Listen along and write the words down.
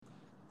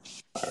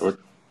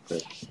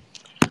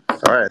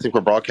All right, I think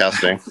we're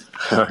broadcasting.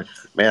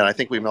 Man, I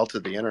think we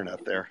melted the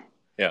internet there.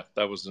 Yeah,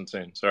 that was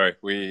insane. Sorry.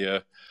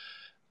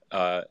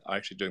 I'm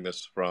actually doing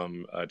this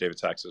from David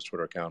Sax's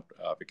Twitter account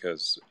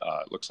because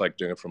it looks like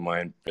doing it from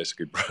mine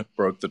basically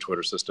broke the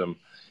Twitter system.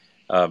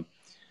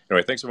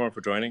 Anyway, thanks everyone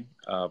for joining.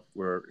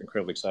 We're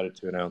incredibly excited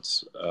to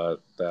announce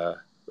to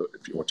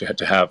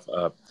have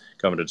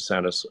Governor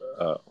DeSantis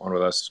on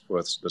with us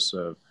with this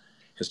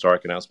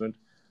historic announcement,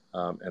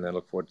 and then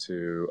look forward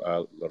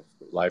to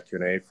live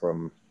Q&A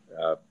from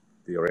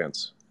the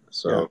audience.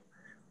 So,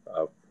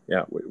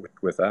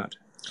 with that.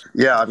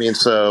 Yeah, I mean,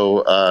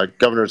 so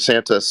Governor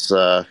DeSantis,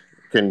 are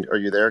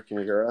you there? Can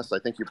you hear us? I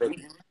think you broke.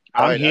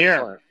 I'm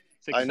here.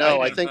 I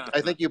know. I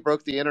think you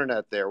broke the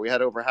internet there. We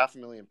had over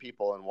 500,000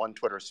 people in one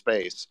Twitter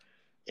space,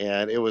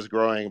 and it was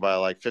growing by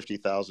like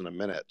 50,000 a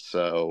minute.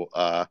 So,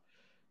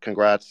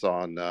 congrats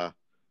on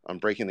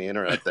breaking the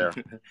internet there.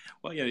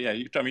 Well,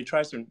 yeah.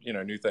 Try some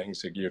new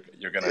things.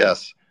 You're gonna.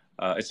 Yes.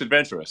 It's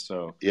adventurous.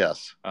 So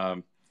yes.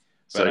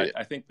 But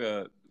I think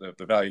the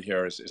value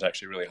here is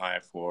actually really high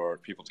for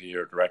people to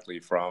hear directly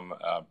from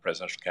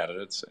presidential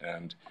candidates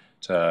and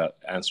to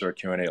answer a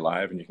Q&A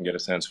live, and you can get a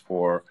sense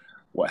for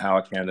how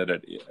a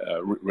candidate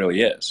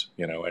really is,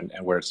 and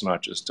where it's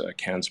not just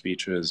canned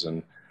speeches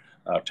and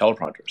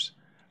teleprompters.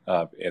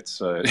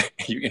 It's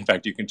in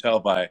fact, you can tell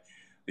by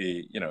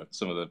the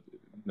some of the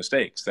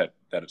mistakes that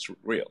it's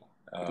real.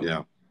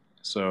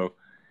 So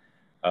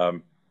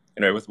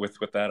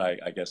with that,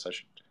 I guess I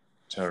should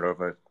turn it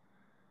over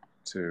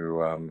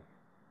to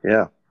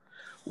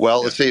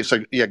let's see.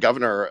 So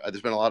Governor,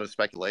 there's been a lot of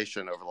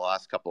speculation over the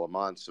last couple of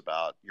months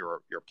about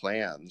your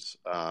plans.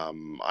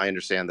 I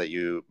understand that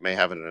you may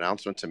have an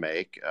announcement to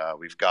make.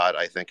 We've got,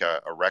 I think,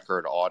 a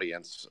record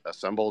audience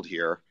assembled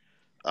here.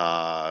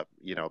 Probably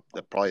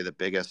the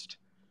biggest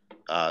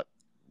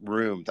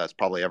room that's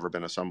probably ever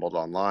been assembled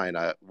online.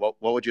 What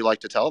would you like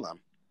to tell them?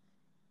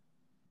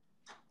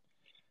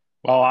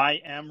 Well, I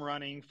am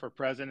running for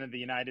President of the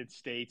United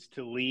States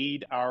to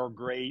lead our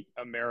great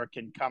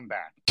American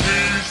comeback.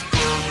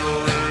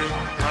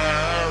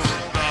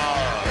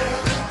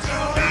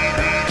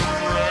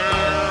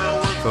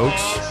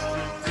 Folks,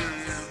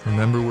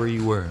 remember where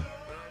you were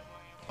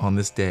on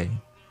this day,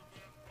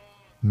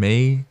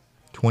 May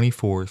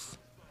 24th,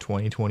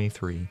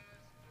 2023,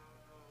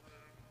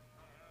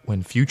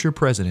 when future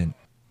President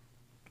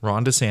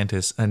Ron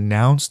DeSantis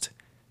announced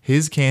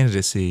his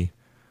candidacy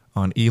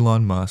on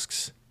Elon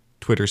Musk's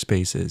Twitter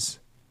Spaces.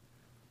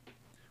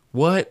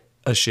 What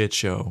a shit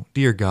show.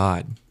 Dear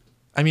God.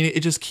 I mean,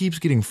 it just keeps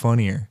getting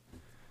funnier.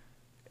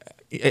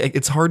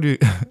 It's hard to...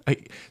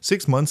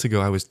 6 months ago,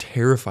 I was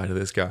terrified of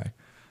this guy.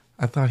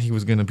 I thought he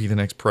was going to be the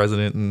next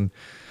president and,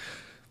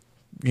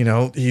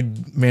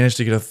 he'd managed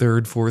to get a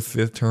third, fourth,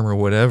 fifth term or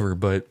whatever,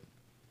 but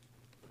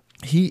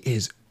he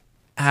is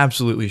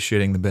absolutely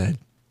shitting the bed.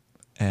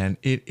 And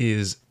it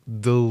is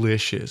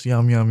delicious.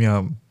 Yum, yum,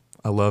 yum.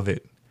 I love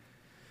it.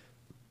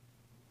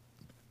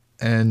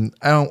 And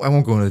I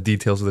won't go into the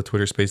details of the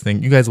Twitter Space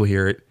thing. You guys will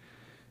hear it.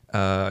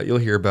 You'll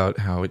hear about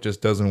how it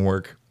just doesn't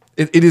work.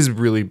 It is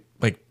really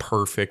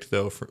perfect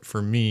though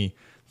for me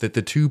that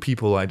the two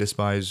people I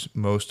despise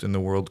most in the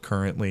world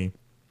currently,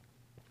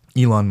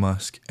 Elon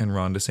Musk and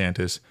Ron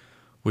DeSantis,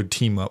 would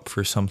team up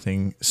for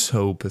something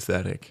so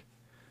pathetic.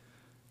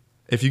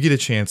 If you get a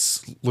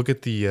chance, look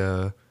at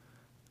the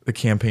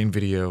campaign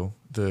video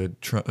the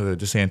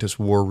DeSantis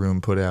War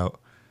Room put out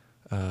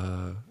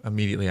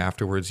immediately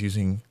afterwards,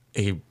 using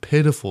a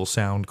pitiful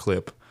sound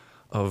clip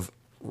of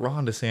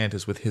Ron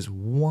DeSantis with his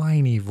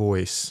whiny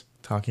voice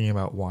talking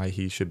about why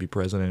he should be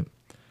president.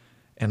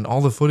 And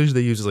all the footage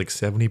they use is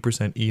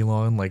 70%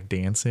 Elon,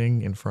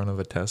 dancing in front of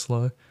a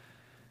Tesla.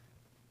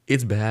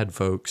 It's bad,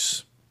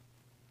 folks.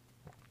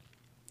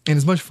 And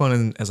as much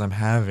fun as I'm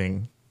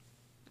having,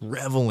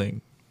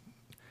 reveling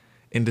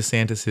in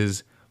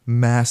DeSantis's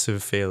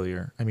massive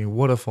failure, I mean,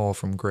 what a fall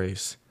from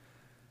grace.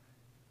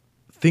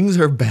 Things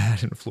are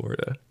bad in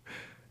Florida.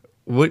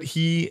 What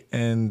he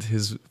and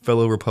his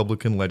fellow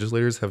Republican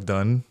legislators have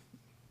done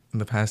in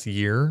the past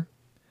year,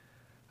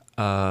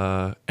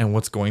 and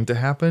what's going to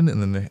happen in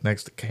the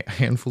next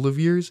handful of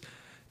years,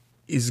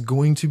 is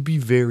going to be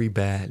very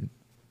bad.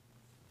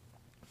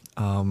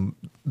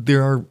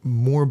 There are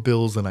more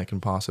bills than I can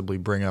possibly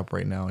bring up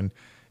right now, and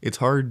it's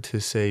hard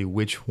to say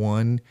which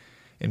one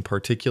in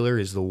particular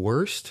is the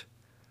worst,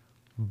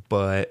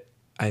 but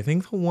I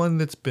think the one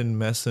that's been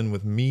messing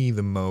with me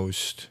the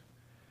most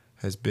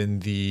has been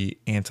the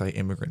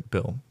anti-immigrant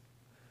bill.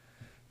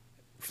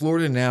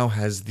 Florida now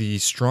has the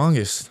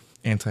strongest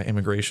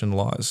anti-immigration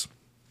laws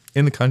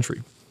in the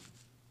country.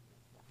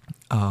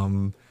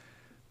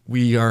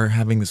 We are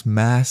having this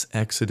mass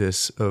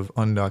exodus of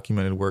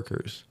undocumented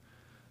workers,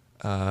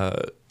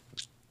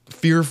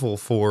 fearful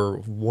for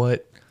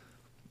what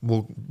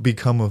will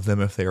become of them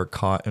if they are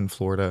caught in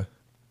Florida.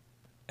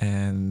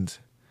 And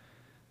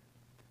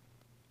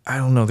I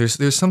don't know,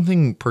 there's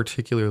something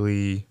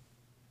particularly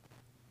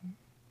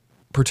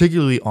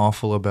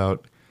awful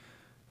about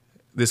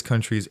this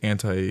country's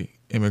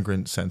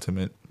anti-immigrant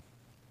sentiment.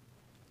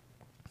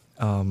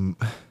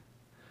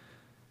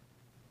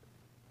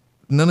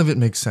 none of it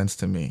makes sense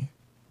to me.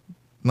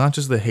 Not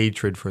just the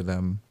hatred for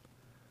them,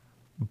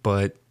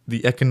 but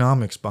the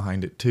economics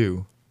behind it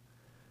too.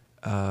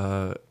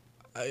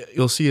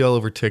 You'll see it all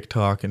over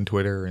TikTok and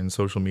Twitter and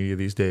social media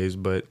these days,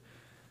 but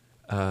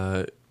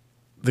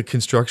the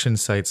construction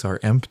sites are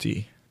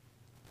empty.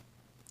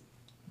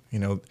 You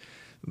know,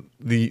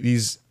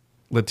 these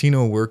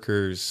Latino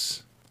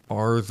workers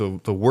are the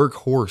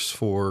workhorse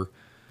for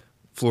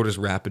Florida's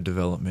rapid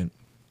development.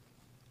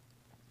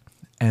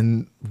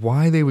 And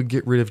why they would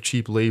get rid of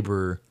cheap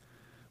labor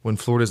when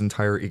Florida's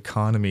entire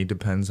economy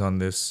depends on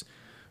this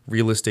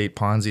real estate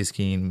Ponzi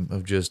scheme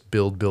of just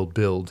build, build,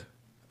 build,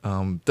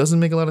 doesn't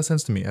make a lot of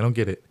sense to me. I don't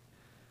get it.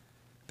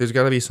 There's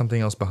got to be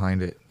something else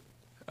behind it.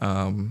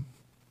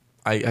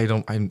 I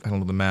don't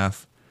know the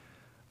math,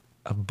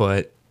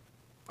 but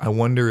I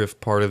wonder if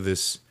part of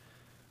this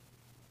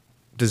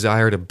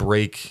desire to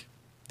break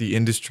the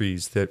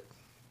industries that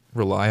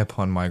rely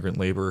upon migrant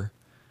labor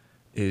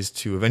is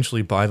to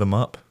eventually buy them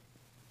up.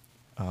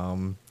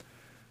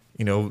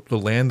 You know, the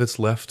land that's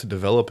left to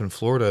develop in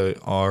Florida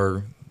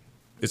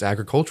is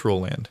agricultural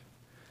land.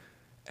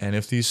 And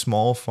if these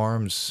small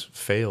farms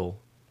fail,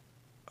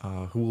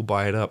 who will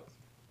buy it up?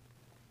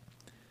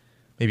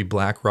 Maybe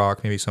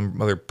BlackRock, maybe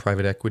some other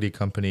private equity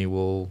company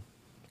will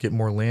get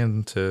more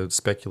land to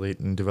speculate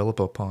and develop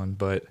upon.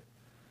 But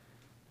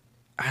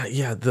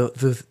yeah,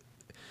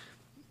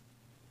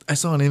 I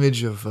saw an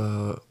image of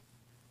a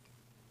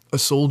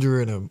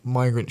soldier and a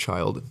migrant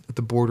child at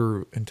the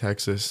border in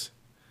Texas,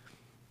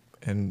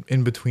 and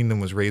in between them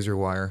was razor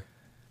wire.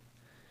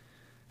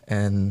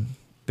 And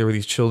there were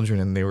these children,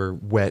 and they were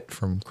wet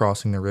from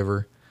crossing the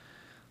river,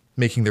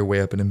 making their way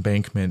up an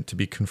embankment to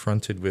be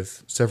confronted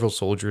with several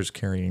soldiers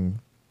carrying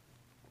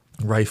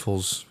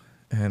rifles,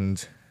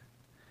 and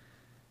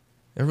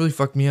it really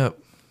fucked me up.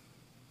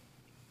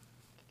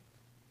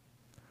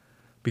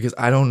 Because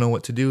I don't know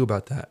what to do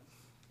about that.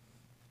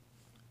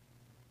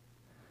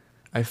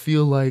 I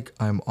feel like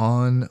I'm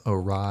on a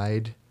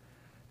ride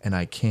and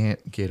I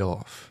can't get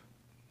off.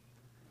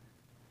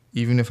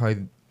 Even if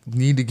I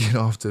need to get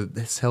off to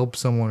help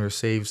someone or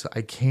save,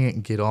 I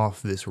can't get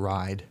off this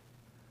ride.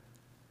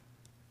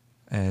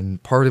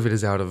 And part of it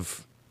is out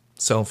of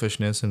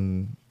selfishness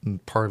and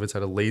part of it's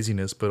out of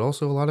laziness, but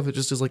also a lot of it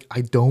just is like,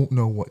 I don't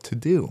know what to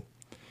do.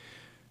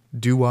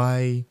 Do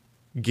I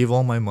give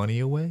all my money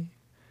away?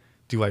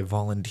 Do I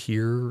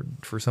volunteer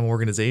for some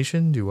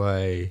organization? Do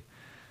I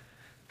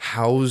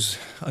house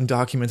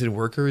undocumented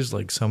workers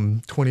like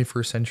some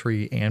 21st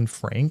century Anne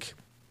Frank?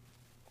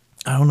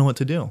 I don't know what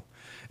to do.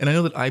 And I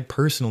know that I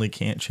personally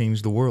can't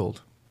change the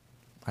world.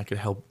 I could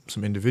help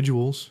some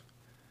individuals.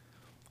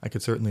 I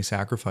could certainly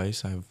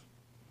sacrifice. I have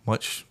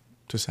much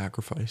to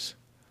sacrifice.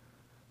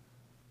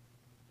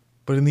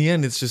 But in the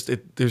end, it's just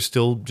there's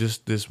still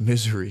just this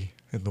misery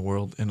in the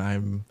world, and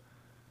I'm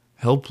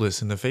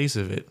helpless in the face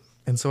of it.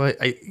 And so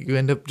you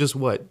end up just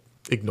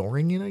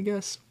ignoring it, I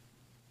guess.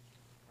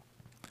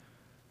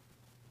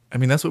 I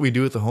mean, that's what we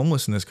do with the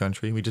homeless in this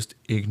country. We just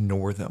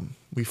ignore them.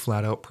 We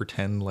flat out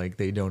pretend like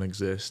they don't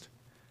exist.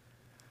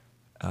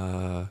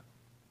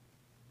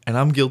 And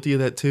I'm guilty of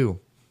that too.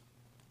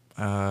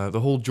 The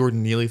whole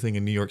Jordan Neely thing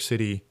in New York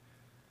City,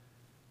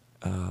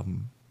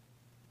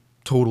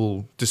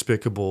 total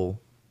despicable,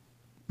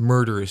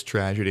 murderous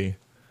tragedy.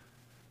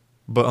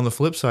 But on the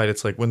flip side,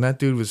 it's like when that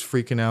dude was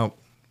freaking out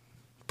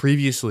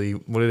previously,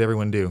 what did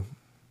everyone do?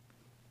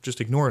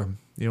 Just ignore him.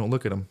 You don't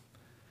look at him.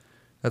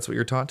 That's what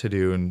you're taught to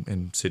do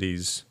in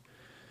cities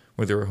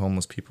where there are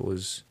homeless people,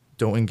 is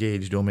don't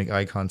engage, don't make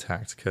eye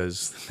contact,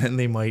 because then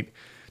they might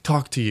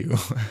talk to you.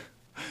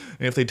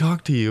 And if they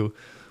talk to you,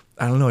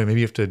 I don't know, maybe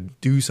you have to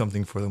do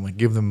something for them, like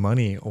give them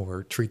money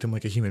or treat them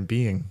like a human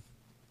being.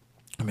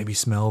 Or maybe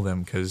smell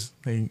them, because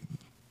they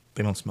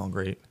don't smell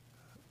great.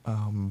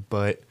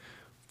 But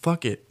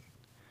fuck it.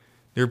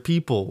 They're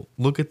people.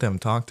 Look at them.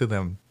 Talk to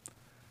them.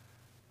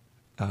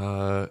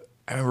 I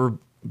remember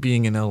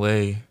being in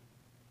LA,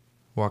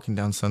 walking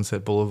down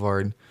Sunset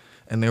Boulevard,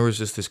 and there was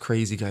just this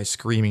crazy guy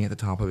screaming at the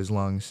top of his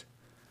lungs.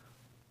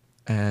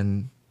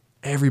 And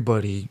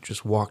everybody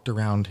just walked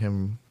around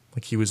him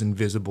like he was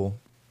invisible.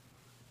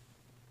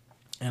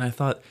 And I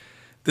thought,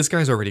 this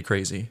guy's already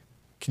crazy.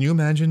 Can you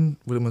imagine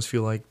what it must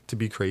feel like to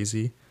be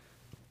crazy?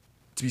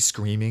 To be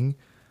screaming,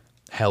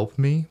 help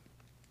me?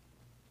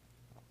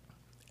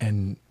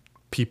 And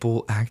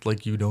people act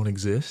like you don't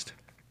exist?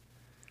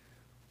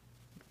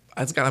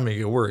 That's gotta make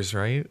it worse,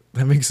 right?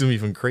 That makes him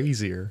even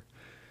crazier.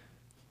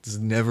 This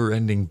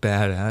never-ending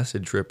bad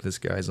acid trip this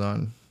guy's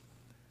on.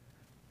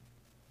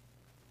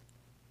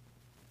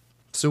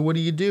 So what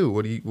do you do?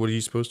 What are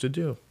you supposed to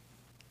do?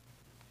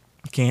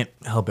 You can't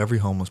help every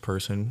homeless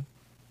person.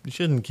 You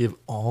shouldn't give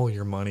all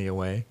your money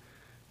away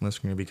unless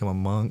you're going to become a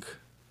monk.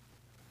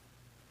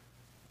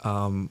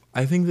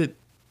 I think that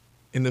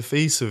in the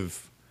face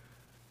of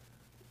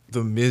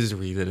the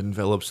misery that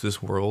envelops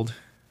this world,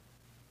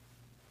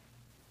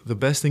 the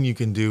best thing you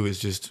can do is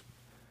just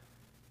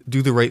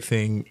do the right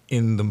thing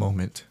in the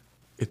moment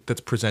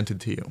that's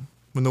presented to you.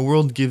 When the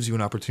world gives you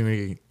an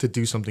opportunity to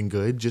do something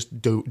good,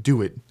 just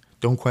do it.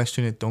 Don't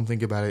question it. Don't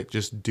think about it.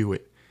 Just do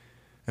it.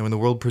 And when the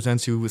world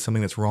presents you with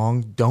something that's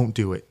wrong, don't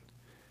do it.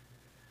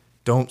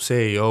 Don't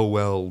say, oh,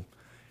 well,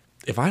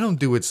 if I don't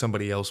do it,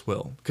 somebody else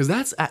will. Because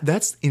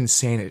that's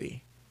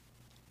insanity.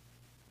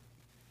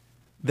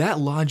 That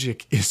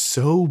logic is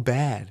so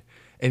bad.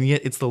 And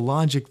yet it's the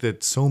logic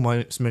that so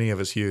many of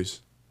us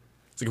use.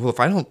 It's like, well, if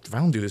I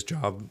don't do this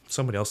job,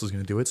 somebody else is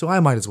going to do it, so I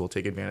might as well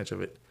take advantage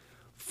of it.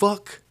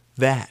 Fuck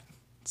that.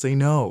 Say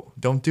no.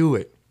 Don't do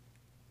it.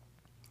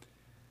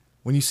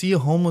 When you see a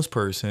homeless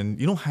person,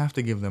 you don't have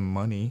to give them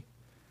money.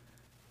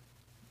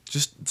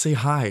 Just say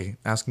hi,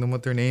 ask them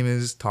what their name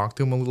is, talk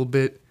to them a little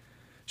bit.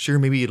 Sure,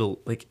 maybe it'll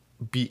like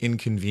be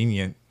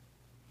inconvenient.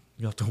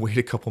 You'll have to wait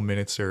a couple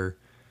minutes or,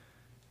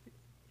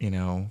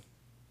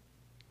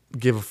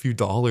 give a few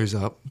dollars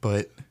up,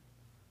 but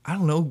I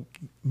don't know,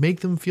 make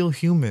them feel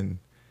human.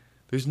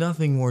 There's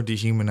nothing more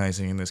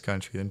dehumanizing in this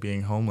country than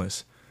being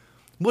homeless.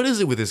 What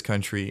is it with this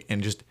country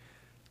and just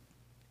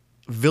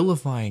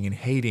vilifying and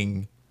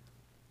hating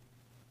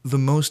the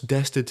most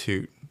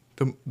destitute,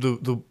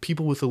 the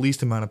people with the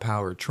least amount of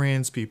power,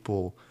 trans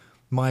people,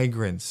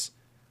 migrants,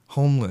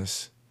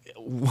 homeless?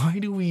 Why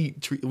do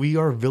we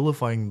are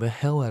vilifying the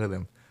hell out of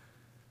them?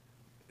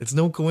 It's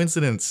no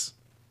coincidence.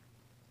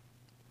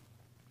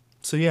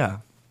 So yeah,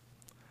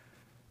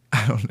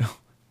 I don't know.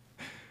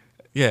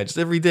 Yeah, just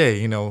every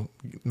day,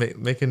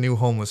 make a new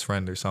homeless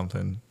friend or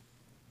something.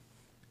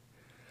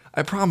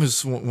 I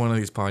promise one of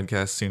these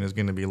podcasts soon is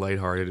going to be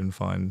lighthearted and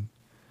fun.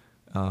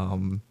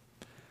 And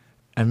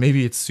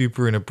maybe it's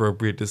super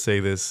inappropriate to say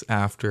this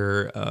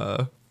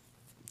after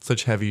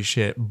such heavy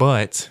shit,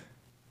 but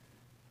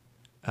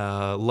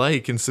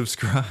like and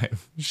subscribe.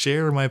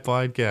 Share my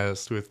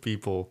podcast with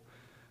people.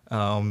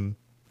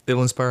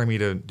 It'll inspire me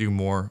to do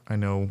more. I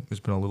know there's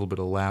been a little bit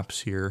of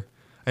lapse here.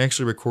 I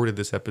actually recorded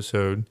this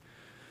episode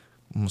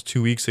almost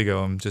 2 weeks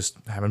ago. I just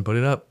haven't put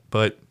it up.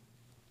 But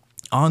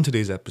on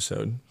today's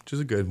episode, which is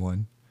a good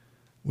one,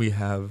 we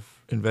have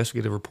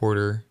investigative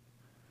reporter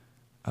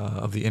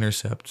of the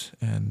Intercept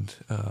and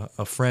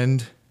a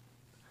friend,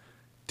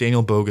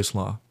 Daniel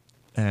Boguslaw.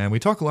 And we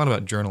talk a lot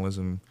about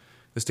journalism,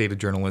 the state of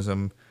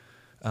journalism.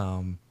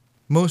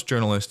 Most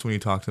journalists, when you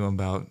talk to them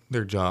about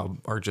their job,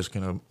 are just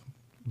going to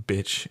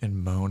bitch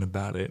and moan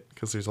about it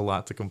because there's a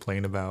lot to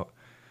complain about.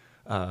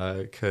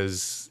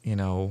 Because, you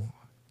got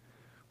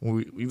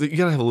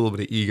to have a little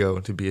bit of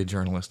ego to be a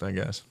journalist, I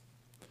guess.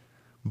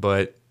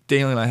 But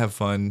Daniel and I have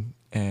fun,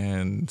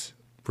 and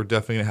we're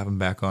definitely going to have him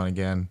back on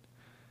again.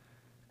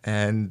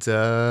 And,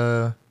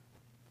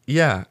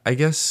 yeah, I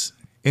guess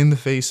in the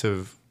face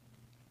of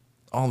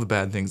all the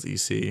bad things that you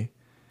see,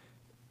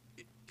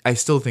 I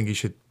still think you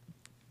should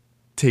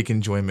take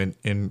enjoyment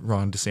in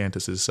Ron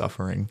DeSantis'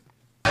 suffering.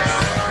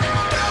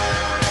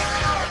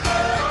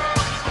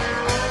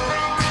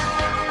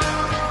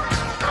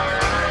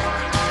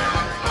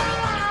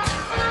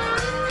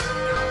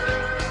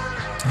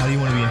 How do you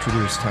want to be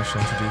introduced? How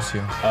should I introduce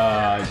you?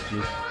 I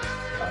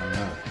don't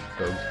know.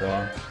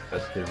 Boguslaw,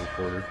 investigative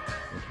reporter,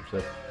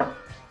 Intercept,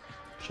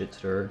 shit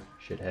stirrer,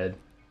 shithead.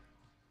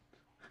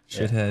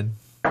 Shithead.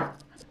 Yeah.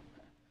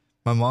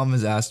 My mom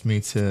has asked me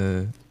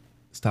to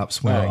stop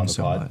swearing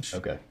so much.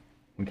 Okay,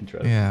 we can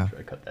try. Yeah. Try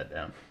to cut that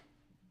down.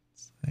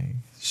 Hey,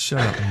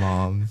 shut up,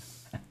 Mom.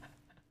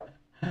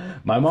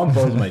 My mom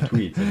follows my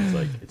tweets, and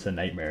it's a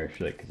nightmare.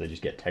 Because I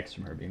just get texts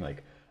from her being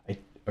like,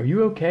 "Are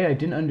you okay? I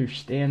didn't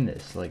understand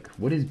this. Like,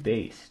 what is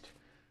based?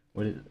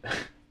 What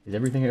is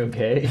everything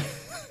okay?"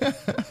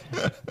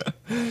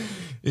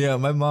 Yeah,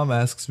 my mom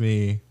asks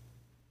me,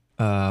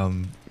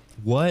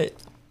 what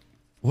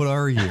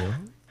are you?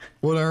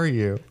 What are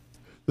you?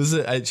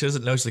 She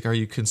doesn't know. She's like, are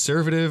you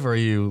conservative? Are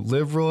you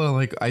liberal? And I'm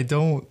like, I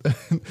don't.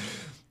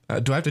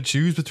 Do I have to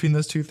choose between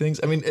those two things?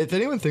 I mean, if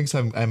anyone thinks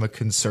I'm a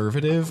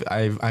conservative,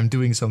 I'm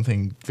doing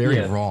something very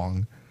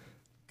wrong.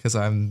 Because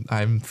I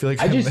feel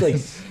like I feel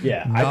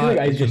like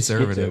I just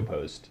conservative.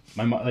 schizo-post.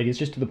 My mom, it's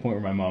just to the point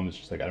where my mom was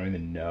just like, I don't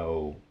even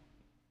know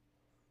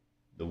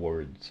the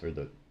words or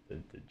the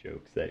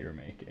jokes that you're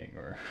making,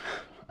 or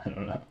I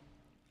don't know.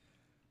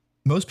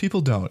 Most people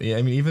don't. Yeah,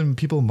 I mean, even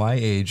people my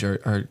age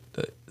are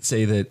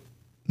say that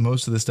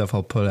most of the stuff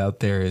I'll put out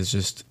there is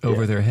just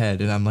over their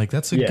head, and I'm like,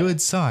 that's a good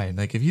sign.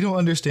 Like, if you don't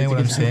understand what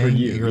I'm saying,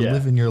 you're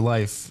living your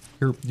life.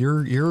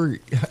 You're.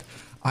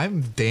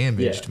 I'm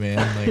damaged, man.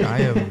 Like I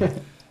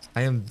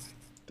am,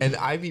 and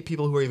I meet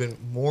people who are even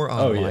more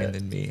online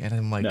than me, and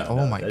I'm like,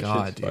 my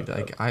God, dude!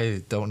 Like,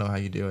 I don't know how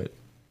you do it.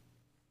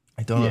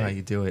 I don't know how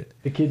you do it.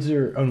 The kids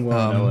are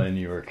unwell Noah in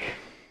New York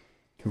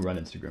who run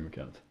Instagram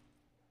accounts.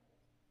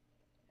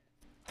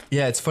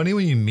 Yeah, it's funny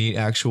when you meet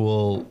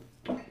actual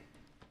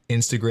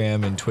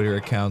Instagram and Twitter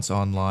accounts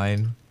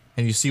online,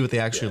 and you see what they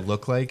actually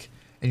look like,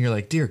 and you're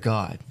like, dear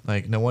God,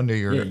 like, no wonder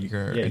you're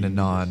in a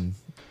non.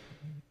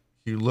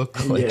 You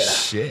look like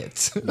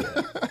shit.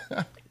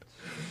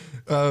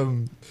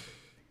 Well,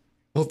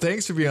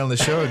 thanks for being on the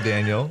show,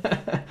 Daniel.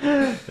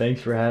 Thanks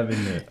for having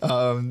me.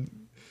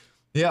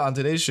 Yeah, on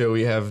today's show,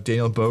 we have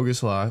Daniel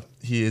Boguslaw.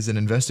 He is an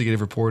investigative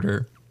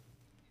reporter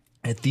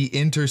at The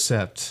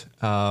Intercept.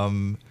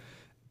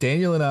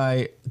 Daniel and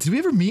I, did we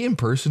ever meet in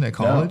person at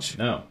college?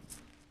 No.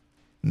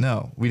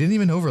 No, we didn't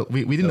even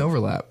we didn't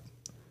overlap.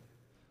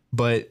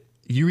 But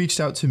you reached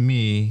out to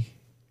me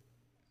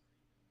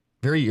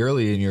very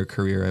early in your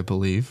career, I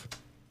believe.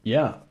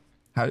 Yeah.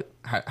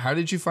 How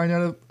did you find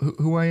out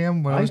who I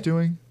am, what I was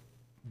doing?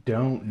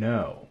 Don't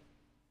know.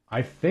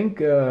 I think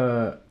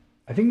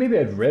maybe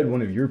I'd read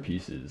one of your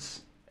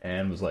pieces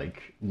and was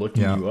like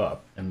looking you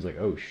up and was like,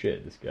 oh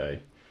shit, this guy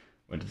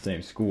went to the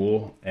same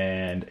school.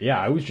 And yeah,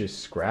 I was just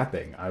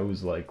scrapping. I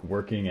was like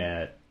working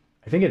at,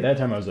 I think at that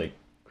time I was like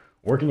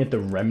working at the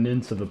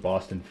remnants of the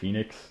Boston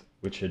Phoenix,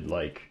 which had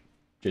like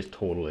just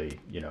totally,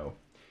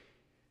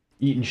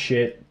 eaten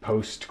shit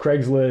post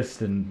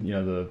Craigslist and,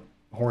 the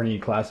horny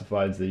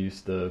classifieds they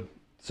used to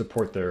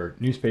support their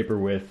newspaper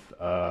with,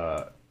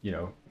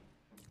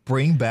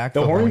 Bring back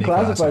the horny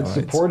classifieds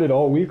supported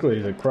all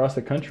weeklies across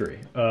the country.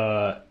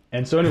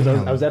 And so anyways,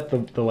 I was at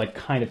the like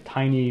kind of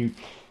tiny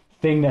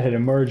thing that had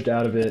emerged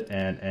out of it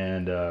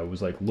and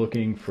was like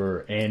looking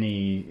for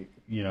any,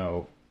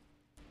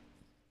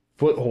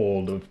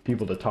 foothold of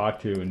people to talk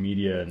to in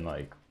media and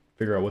like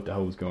figure out what the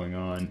hell was going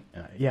on.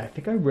 And I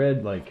think I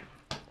read like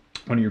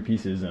one of your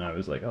pieces and I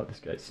was like, oh, this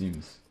guy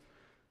seems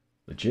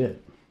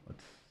legit.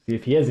 Let's see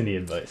if he has any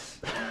advice.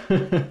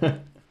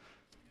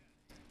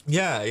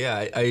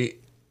 Yeah.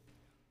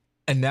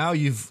 And now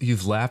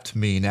you've lapped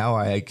me. Now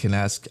I can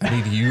ask.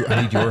 I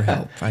need your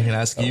help. I can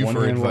ask you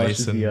for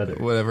advice and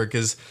whatever.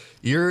 Because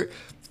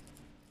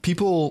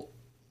people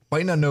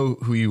might not know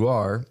who you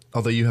are,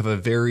 although you have a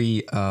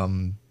very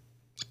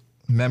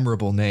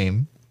memorable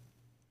name.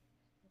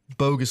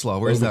 Boguslaw.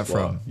 Where's that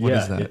from? What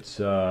is that? It's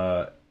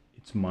not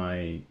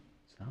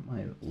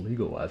my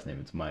legal last name.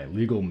 It's my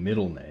legal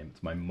middle name.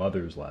 It's my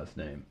mother's last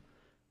name.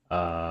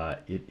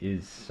 It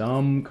is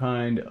some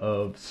kind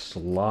of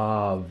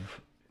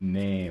Slav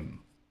name,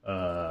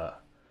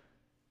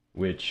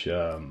 which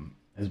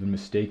has been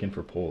mistaken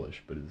for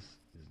Polish, but is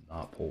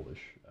not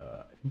Polish.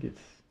 I think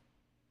it's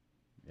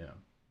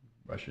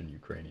Russian,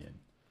 Ukrainian.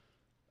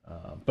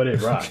 But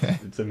it rocks. Okay.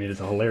 It's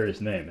a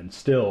hilarious name, and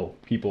still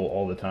people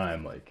all the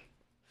time like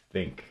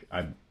think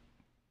I'm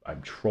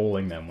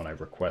trolling them when I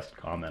request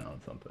comment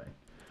on something.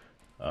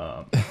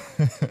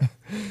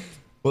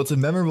 Well, it's a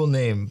memorable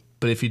name,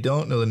 but if you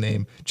don't know the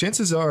name,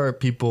 chances are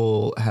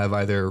people have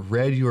either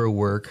read your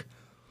work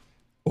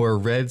or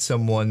read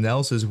someone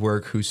else's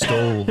work who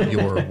stole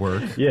your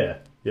work. Yeah.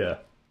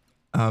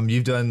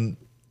 You've done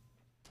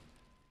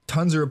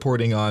tons of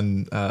reporting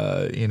on,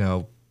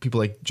 people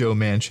like Joe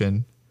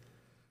Manchin.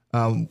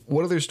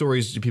 What other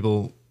stories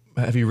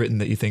have you written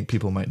that you think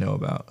people might know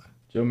about?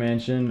 Joe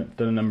Manchin, I've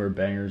done a number of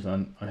bangers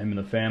on him and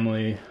the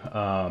family.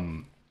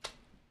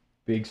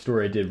 Big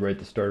story I did right at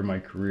the start of my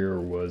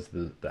career was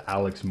the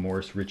Alex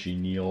Morse, Richie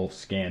Neal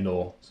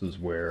scandal. This is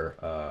where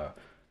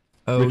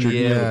Richard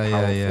Neal, the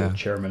powerful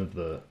chairman of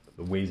the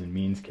Ways and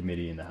Means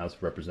Committee in the House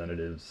of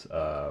Representatives,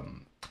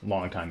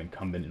 longtime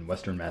incumbent in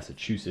Western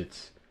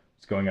Massachusetts,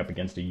 was going up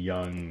against a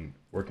young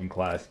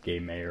working-class gay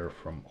mayor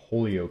from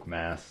Holyoke,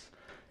 Mass.,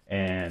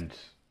 and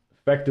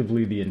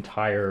effectively the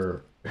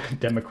entire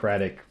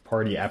Democratic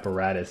Party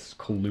apparatus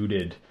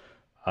colluded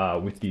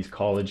with these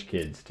college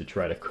kids to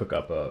try to cook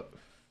up a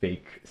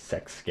fake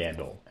sex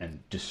scandal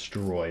and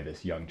destroy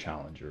this young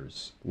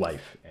challenger's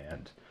life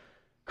and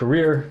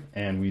career.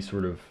 And we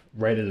sort of,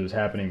 right as it was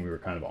happening, we were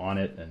kind of on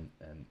it and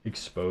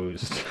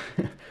exposed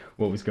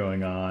what was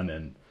going on.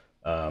 And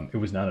it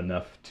was not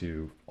enough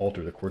to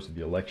alter the course of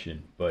the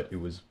election, but it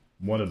was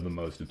one of the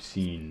most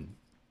obscene,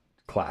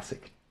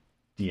 classic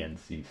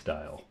DNC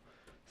style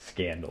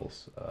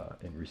scandals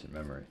in recent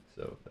memory.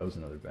 So that was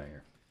another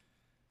banger.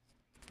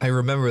 I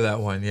remember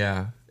that one.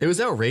 Yeah, it was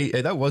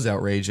outrageous. That was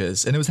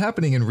outrageous, and it was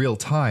happening in real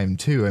time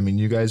too. I mean,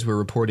 you guys were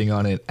reporting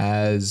on it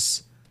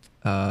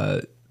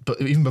but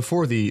even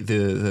before the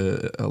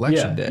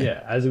election day.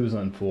 Yeah, as it was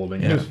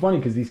unfolding. And it was funny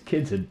because these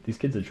kids had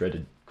tried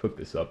to cook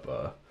this up,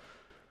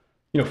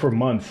 for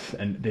months,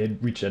 and they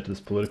had reached out to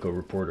this Politico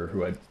reporter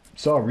who I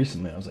saw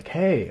recently. And I was like,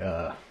 hey,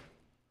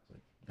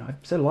 I've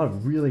said a lot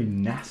of really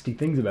nasty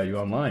things about you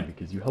online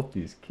because you helped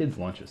these kids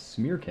launch a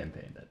smear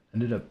campaign that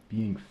ended up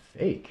being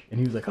fake. And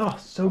he was like, oh,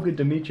 so good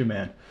to meet you,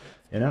 man.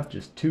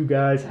 Just two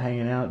guys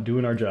hanging out,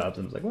 doing our jobs.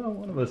 And I was like, well,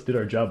 one of us did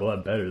our job a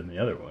lot better than the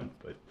other one.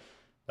 But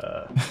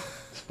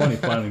it's funny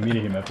finally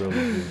meeting him after all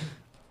these years.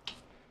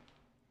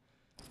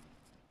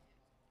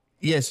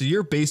 Yeah, so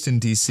you're based in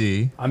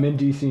D.C. I'm in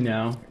D.C.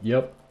 now.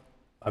 Yep.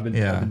 I've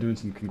been doing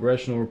some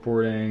congressional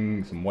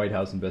reporting, some White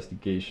House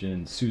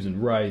investigations,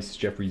 Susan Rice,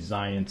 Jeffrey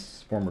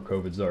Zients, former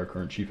COVID czar,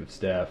 current chief of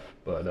staff.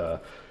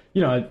 But,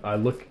 I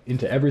look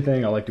into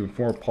everything. I like to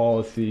inform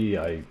policy.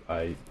 I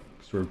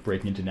sort of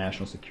break into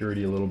national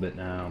security a little bit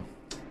now.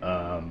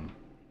 And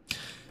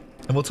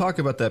we'll talk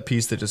about that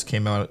piece that just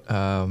came out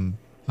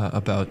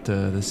about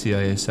the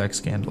CIA sex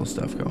scandal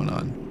stuff going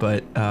on.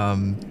 But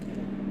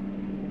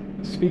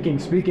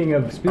Speaking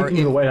of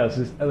the White House,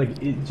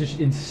 it's just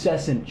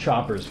incessant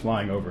choppers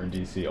flying over in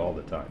D.C. all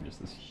the time.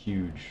 Just this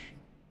huge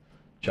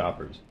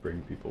choppers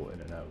bringing people in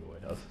and out of the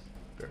White House.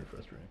 Very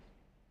frustrating.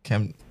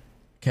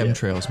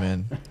 Chemtrails,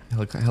 man.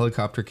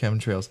 Helicopter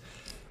chemtrails.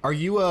 Are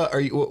you a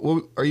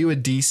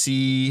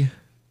DC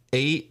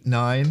 8,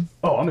 9?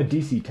 Oh, I'm a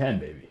DC 10,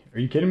 baby. Are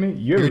you kidding me?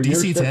 You're a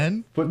DC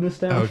 10? Putting this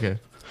down? Oh, okay.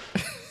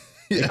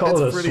 They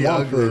call it a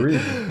swamp for a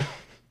reason.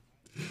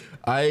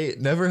 I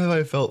never have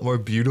I felt more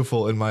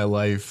beautiful in my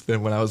life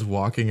than when I was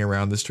walking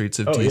around the streets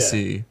of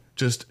DC. Yeah.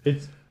 Just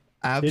it's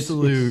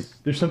absolute.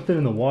 There's something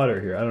in the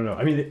water here. I don't know.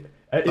 I mean,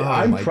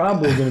 I'm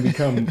probably going to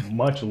become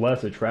much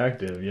less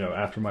attractive,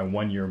 after my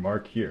 1 year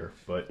mark here.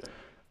 But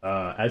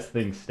as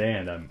things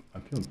stand, I'm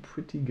feeling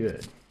pretty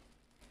good.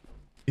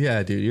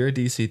 Yeah, dude, you're a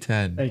DC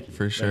 10. Thank you.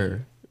 For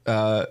sure.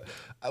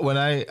 When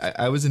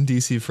I was in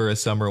DC for a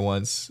summer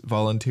once,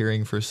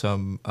 volunteering for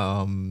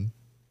some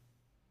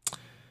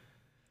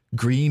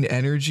green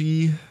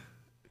energy.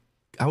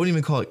 I wouldn't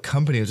even call it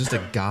company. It was just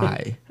a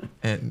guy,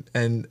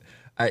 and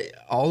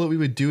all that we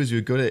would do is we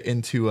would go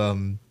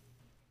into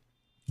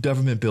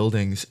government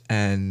buildings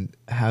and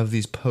have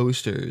these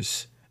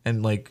posters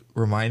and like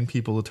remind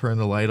people to turn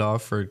the light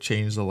off or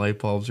change the light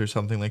bulbs or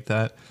something like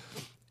that.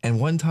 And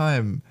one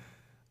time,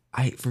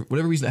 for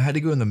whatever reason, I had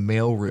to go in the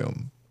mail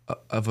room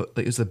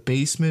it was the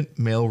basement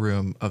mail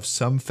room of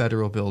some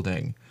federal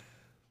building,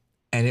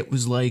 and it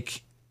was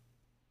like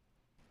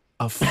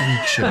a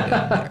freak show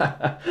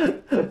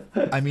down there.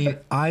 I mean,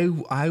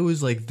 I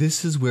was like,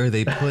 this is where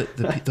they put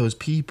those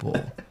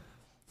people.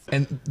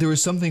 And there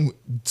was something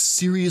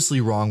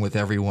seriously wrong with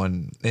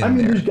everyone in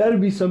there. There's got to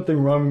be something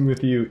wrong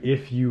with you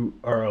if you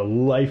are a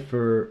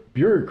lifer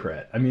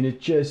bureaucrat. I mean,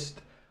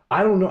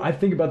 I don't know. I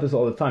think about this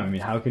all the time. I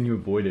mean, how can you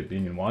avoid it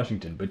being in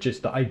Washington? But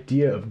just the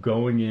idea of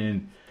going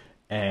in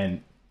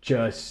and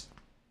just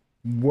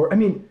work. I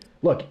mean,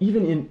 look,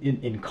 even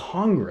in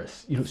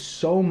Congress,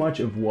 so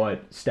much of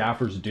what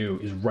staffers do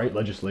is write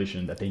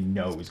legislation that they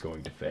know is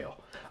going to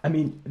fail. I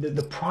mean,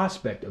 the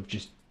prospect of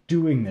just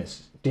doing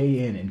this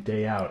day in and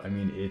day out, I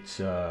mean, it's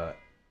I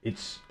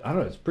don't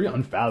know, it's pretty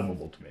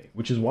unfathomable to me,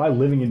 which is why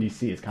living in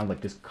DC is kind of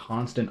like this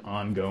constant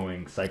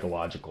ongoing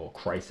psychological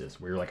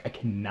crisis where you're like, I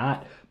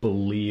cannot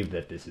believe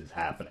that this is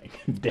happening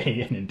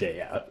day in and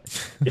day out.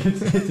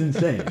 It's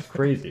insane. It's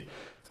crazy.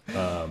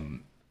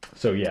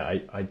 So yeah,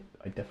 I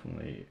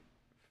definitely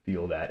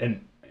feel that.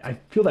 And I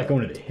feel that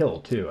going to the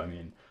Hill too. I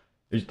mean,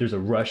 there's a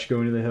rush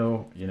going to the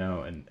Hill,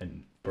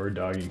 and bird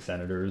dogging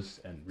senators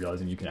and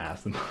realizing you can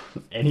ask them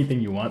anything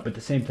you want, but at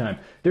the same time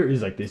there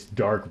is like this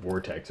dark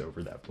vortex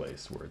over that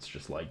place where it's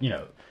just like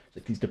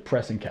like these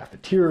depressing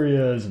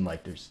cafeterias and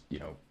like there's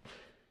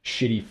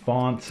shitty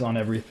fonts on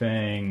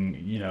everything.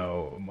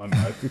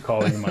 My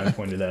colleague of mine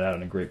pointed that out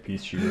in a great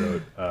piece she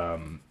wrote.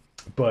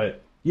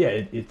 But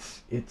yeah,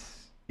 it's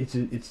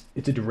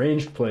a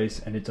deranged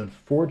place, and it's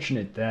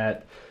unfortunate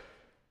that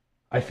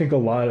I think a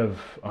lot of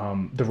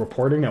the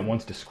reporting that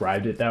once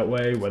described it that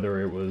way,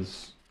 whether it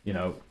was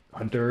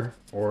Hunter,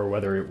 or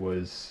whether it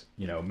was,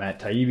 Matt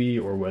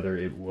Taibbi, or whether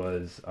it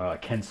was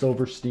Ken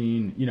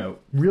Silverstein,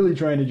 really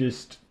trying to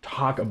just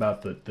talk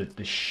about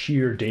the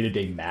sheer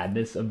day-to-day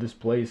madness of this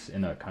place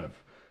in a kind of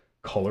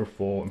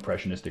colorful,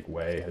 impressionistic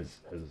way has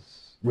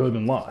really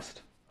been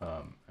lost.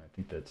 I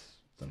think it's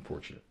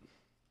unfortunate.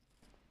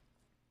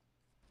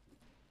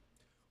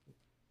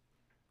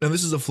 Now,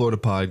 this is a Florida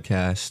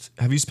podcast.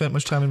 Have you spent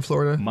much time in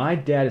Florida? My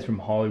dad is from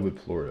Hollywood,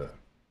 Florida.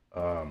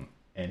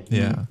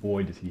 And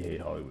boy, does he hate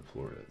Hollywood,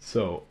 Florida.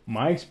 So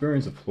my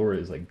experience of Florida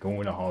is like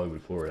going to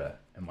Hollywood, Florida,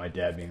 and my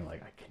dad being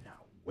like, I cannot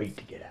wait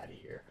to get out of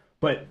here.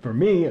 But for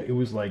me, it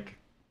was like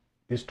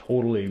this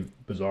totally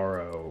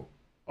bizarro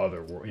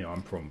other world.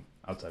 I'm from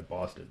outside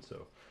Boston,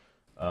 so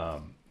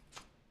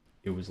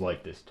it was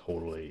like this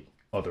totally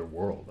other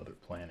world, other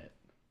planet.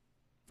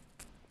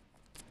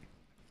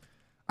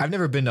 I've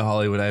never been to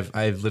Hollywood.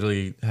 I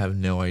literally have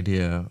no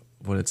idea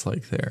what it's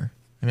like there.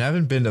 I mean, I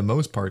haven't been to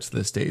most parts of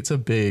the state. It's a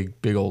big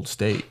old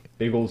state.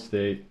 Big old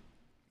state,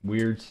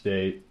 weird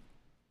state.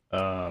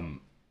 Yeah,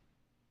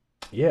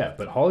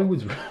 but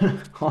Hollywood's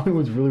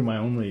really my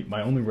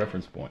only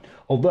reference point.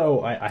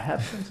 Although I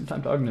have spent some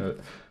time talking to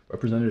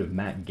Representative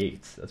Matt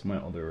Gaetz. That's my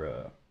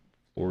other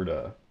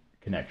Florida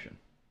connection,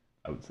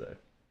 I would say.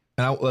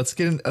 And let's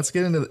get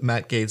into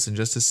Matt Gaetz in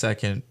just a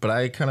second. But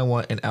I kind of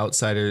want an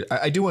outsider.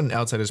 I do want an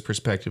outsider's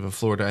perspective of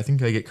Florida. I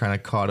think I get kind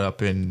of caught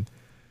up in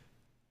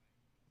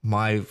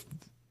my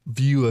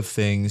view of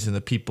things and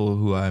the people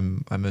who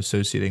I'm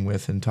associating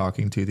with and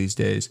talking to these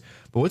days.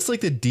 But what's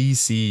like the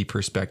DC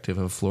perspective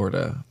of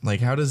Florida? Like,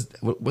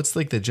 what's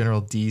like the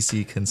general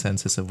DC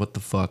consensus of what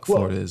the fuck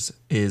Florida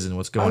is and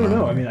what's going on? I don't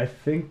know. I mean, I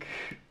think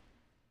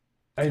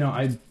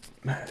the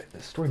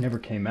story never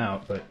came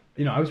out, but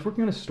I was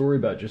working on a story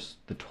about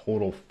just the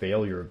total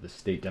failure of the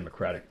state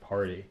Democratic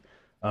Party,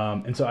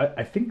 and so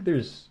I think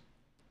there's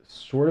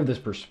sort of this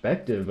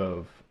perspective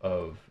of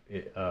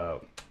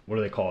what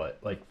do they call it?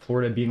 Like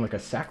Florida being like a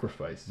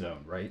sacrifice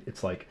zone, right?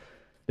 It's like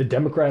the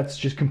Democrats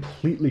just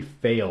completely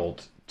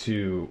failed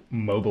to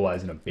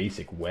mobilize in a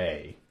basic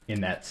way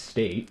in that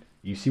state.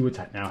 You see what's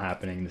now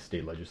happening in the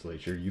state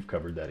legislature. You've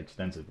covered that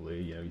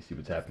extensively. You see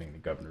what's happening in the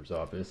governor's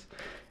office.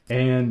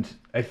 And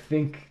I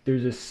think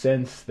there's a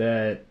sense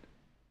that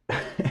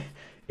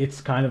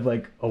it's kind of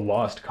like a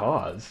lost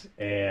cause.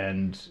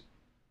 And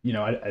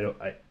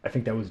I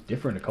think that was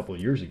different a couple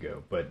of years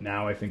ago, but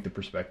now I think the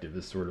perspective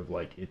is sort of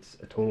like it's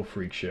a total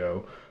freak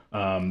show.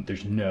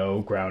 There's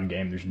no ground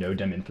game, there's no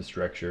dem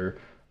infrastructure,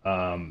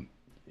 and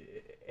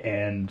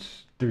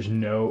there's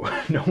no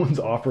no one's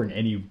offering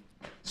any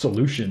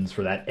solutions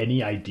for that,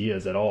 any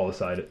ideas at all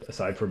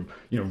aside from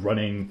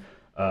running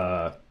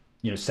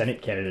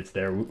Senate candidates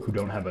there who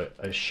don't have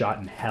a shot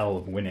in hell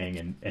of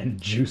winning and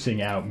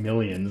juicing out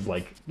millions,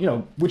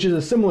 which is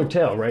a similar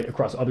tale right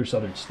across other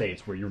southern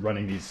states where you're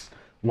running these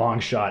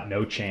long shot,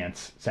 no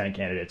chance Senate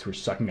candidates who are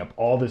sucking up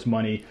all this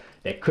money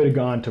that could have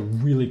gone to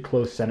really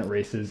close Senate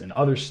races in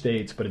other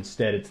states, but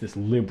instead it's this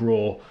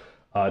liberal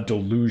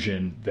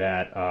delusion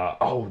that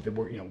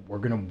we're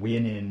gonna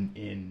win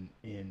in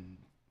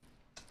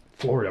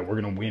Florida, we're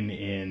gonna win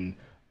in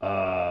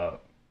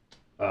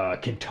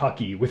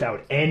Kentucky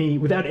without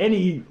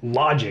any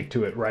logic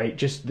to it, right?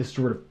 Just this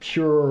sort of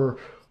pure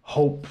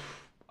hope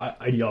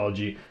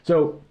ideology.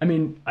 So, I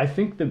mean, I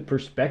think the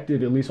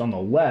perspective, at least on the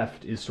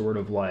left, is sort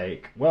of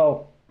like,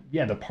 well,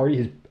 yeah, the party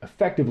has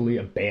effectively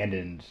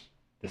abandoned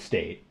the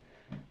state.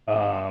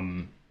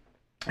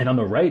 And on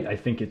the right, I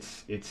think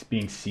it's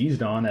being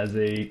seized on as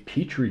a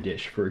petri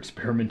dish for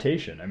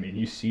experimentation. I mean,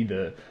 you see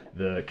the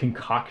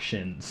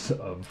concoctions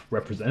of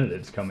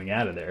representatives coming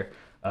out of there,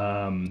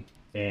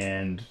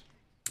 and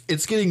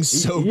it's getting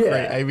so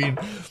great. I mean,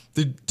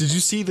 did you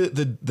see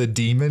the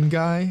demon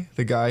guy,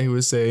 the guy who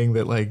was saying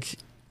that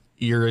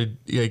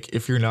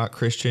if you're not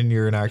Christian,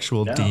 you're an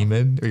actual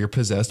demon, or you're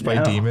possessed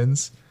by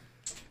demons?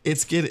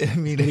 It's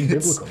getting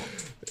biblical.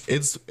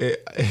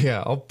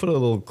 I'll put a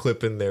little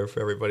clip in there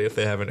for everybody if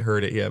they haven't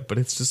heard it yet, but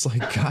it's just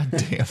like, God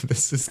damn,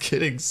 this is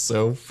getting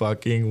so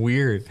fucking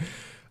weird.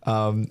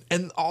 And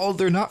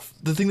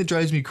the thing that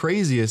drives me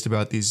craziest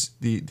about these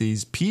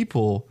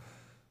people,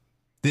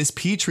 this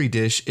petri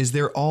dish, is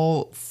they're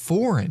all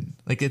foreign.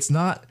 Like, it's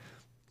not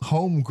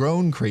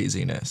homegrown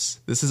craziness.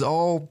 This is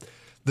all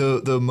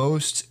the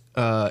most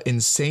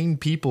insane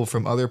people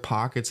from other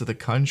pockets of the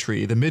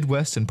country, the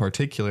Midwest in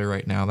particular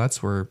right now.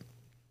 That's where,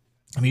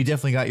 I mean, you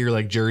definitely got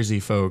your Jersey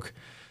folk,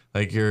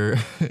 like your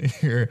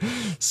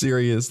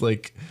serious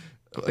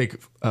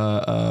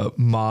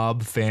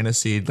mob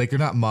fantasy. Like, they're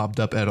not mobbed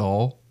up at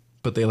all,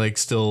 but they they're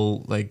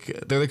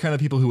the kind of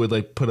people who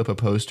would put up a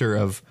poster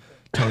of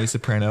Tony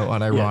Soprano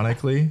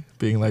unironically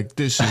being like,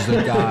 this is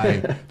the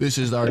guy, this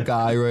is our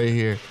guy right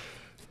here.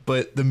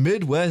 But the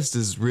Midwest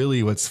is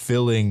really what's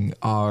filling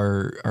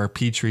our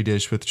petri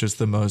dish with just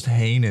the most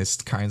heinous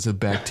kinds of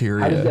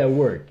bacteria. How does that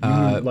work? You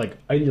mean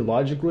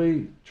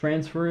ideologically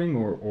transferring,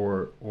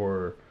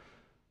 or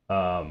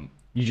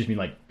you just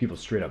mean people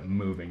straight up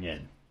moving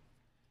in?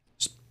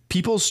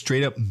 People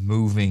straight up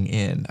moving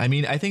in. I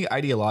mean, I think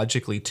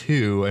ideologically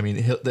too. I mean,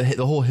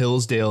 the whole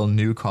Hillsdale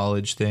New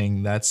College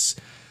thing, that's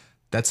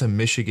a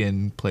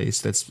Michigan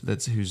place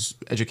that's whose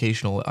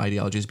educational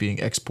ideology is being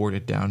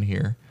exported down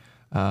here.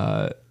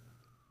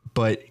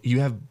 But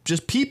you have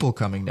just people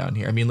coming down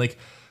here. I mean,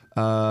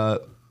 Vern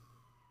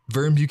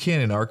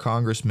Buchanan, our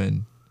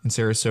congressman in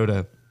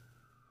Sarasota,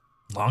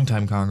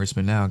 longtime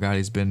congressman now. God,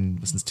 he's been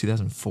since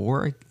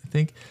 2004, I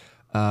think.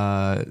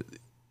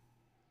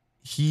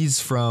 He's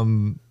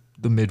from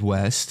the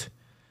Midwest,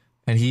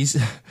 and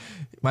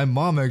my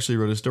mom actually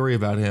wrote a story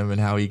about him and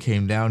how he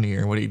came down here.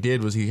 And what he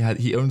did was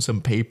he owned some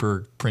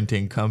paper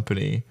printing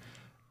company.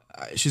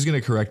 She's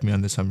going to correct me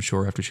on this, I'm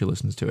sure, after she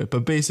listens to it.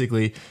 But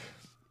basically,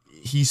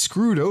 he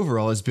screwed over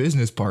all his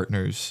business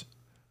partners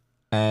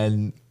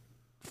and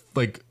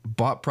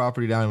bought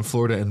property down in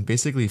Florida and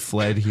basically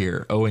fled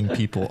here, owing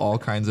people all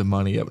kinds of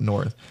money up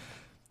north.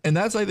 And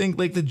that's, I think,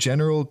 the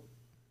general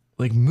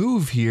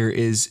move here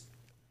is,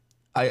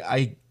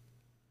 I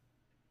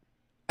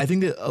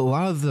think that a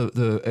lot of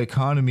the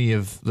economy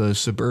of the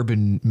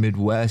suburban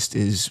Midwest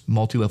is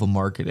multi-level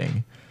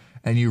marketing,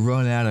 and you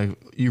run out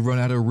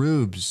of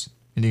rubes.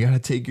 And you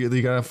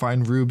gotta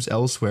find rubes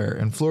elsewhere.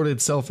 And Florida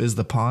itself is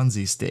the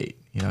Ponzi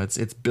state.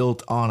 It's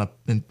built on a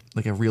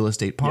real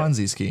estate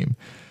Ponzi scheme,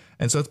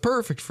 and so it's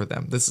perfect for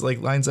them. This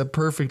lines up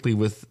perfectly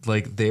with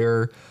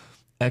their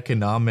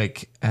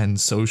economic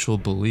and social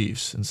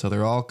beliefs, and so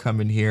they're all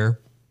coming here.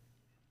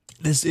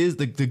 This is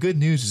the good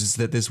news is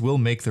that this will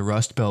make the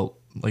Rust Belt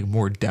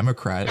more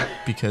democratic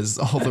because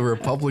all the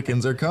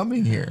Republicans are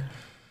coming here.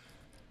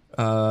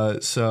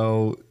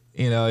 So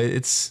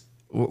it's.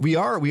 We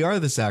are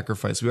the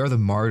sacrifice. We are the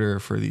martyr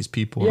for these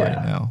people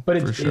right now. But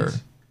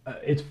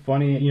it's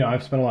funny.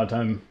 I've spent a lot of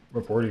time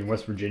reporting in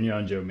West Virginia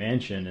on Joe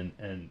Manchin,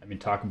 and I mean,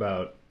 talk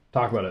about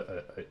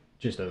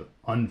just a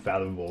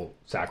unfathomable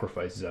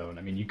sacrifice zone.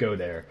 I mean, you go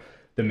there,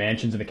 the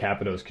Manchins and the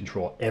Capitos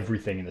control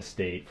everything in the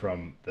state,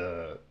 from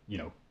the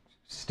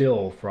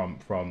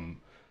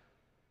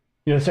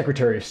the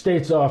Secretary of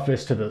State's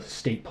office to the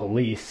state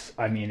police.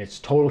 I mean, it's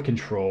total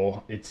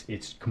control.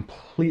 It's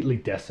completely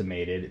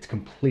decimated. It's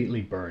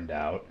completely burned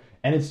out.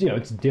 And it's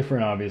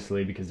different,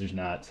 obviously, because there's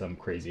not some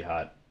crazy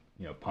hot,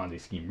 Ponzi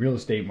scheme real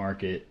estate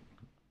market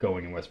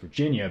going in West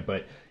Virginia,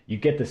 but you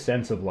get the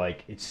sense of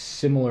like it's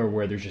similar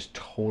where there's just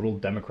total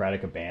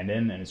Democratic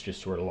abandon, and it's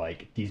just sort of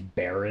like these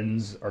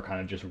barons are kind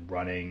of just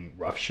running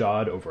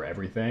roughshod over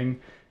everything,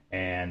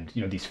 and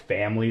these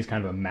families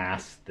kind of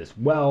amass this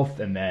wealth,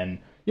 and then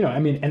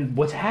and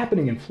what's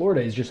happening in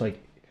Florida is just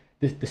like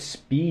the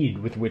speed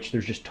with which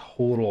there's just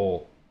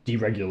total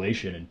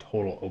deregulation and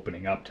total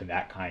opening up to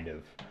that kind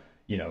of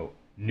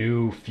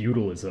new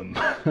feudalism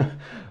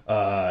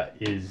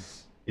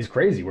is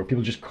crazy, where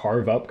people just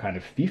carve up kind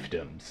of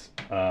fiefdoms,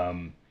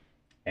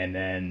 and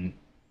then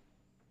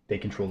they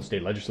control the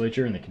state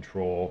legislature and they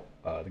control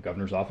the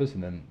governor's office,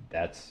 and then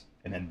that's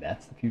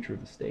the future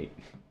of the state.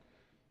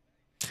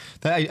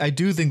 I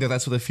do think that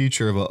that's what the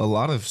future of a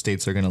lot of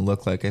states are going to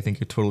look like. I think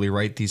you're totally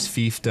right. These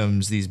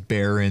fiefdoms, these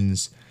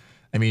barons.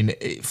 I mean,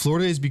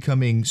 Florida is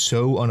becoming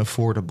so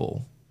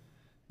unaffordable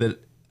that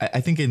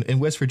I think in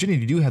West Virginia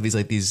you do have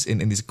these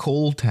in these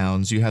coal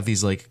towns, you have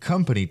these like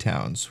company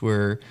towns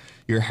where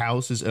your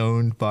house is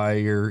owned by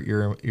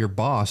your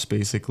boss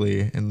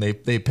basically, and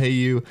they pay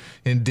you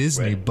in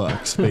Disney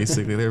bucks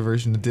basically, their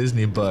version of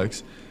Disney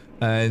bucks,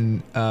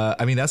 and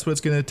I mean that's what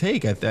it's going to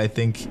take. I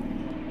think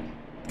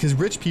because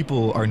rich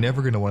people are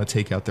never going to want to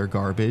take out their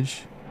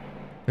garbage,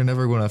 they're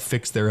never going to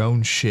fix their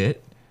own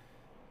shit,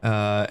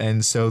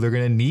 and so they're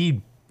going to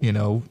need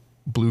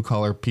blue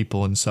collar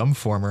people in some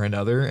form or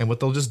another, and what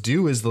they'll just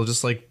do is they'll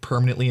just like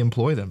permanently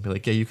employ them. Be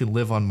like, yeah, you can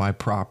live on my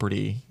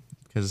property,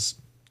 because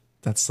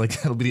that's like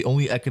that'll be the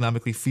only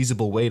economically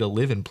feasible way to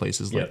live in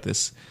places like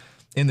this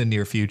in the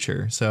near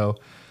future. So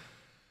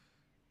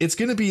it's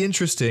going to be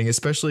interesting,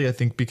 especially I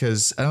think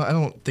because I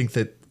don't think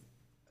that,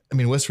 I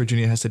mean, West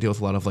Virginia has to deal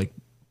with a lot of like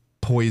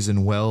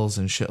poison wells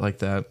and shit like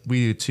that.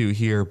 We do too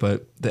here,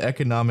 but the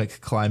economic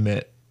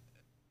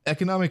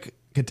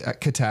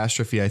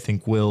catastrophe, I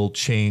think, will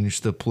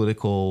change the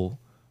political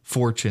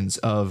fortunes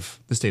of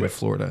the state of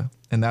Florida,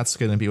 and that's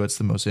going to be what's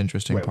the most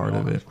interesting part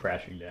of it.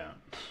 Crashing down.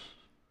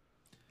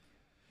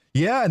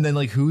 Yeah, and then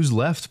like who's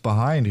left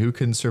behind, who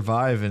can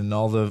survive, and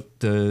all the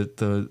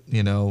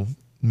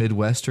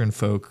Midwestern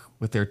folk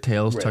with their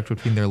tails tucked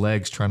between their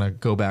legs trying to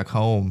go back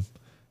home.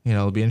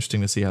 It'll be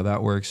interesting to see how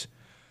that works.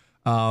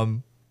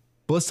 But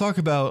let's talk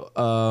about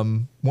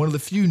one of the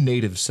few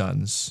native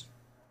sons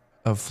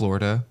of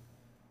Florida,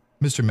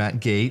 Mr.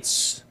 Matt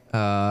Gaetz.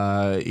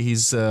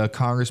 He's a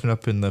congressman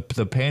up in the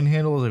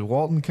Panhandle, like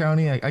Walton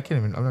County. I'm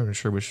not even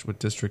sure what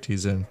district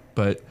he's in,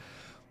 but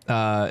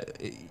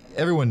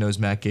everyone knows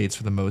Matt Gaetz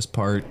for the most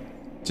part.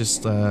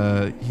 Just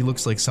he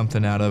looks like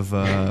something out of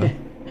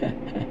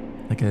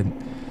like a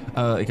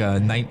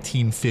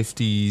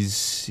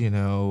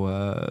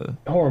 1950s,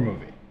 horror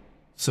movie.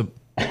 So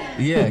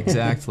yeah,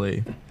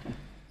 exactly.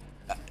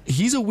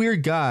 He's a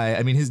weird guy.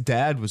 I mean, his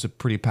dad was a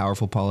pretty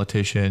powerful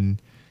politician.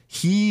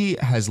 He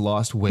has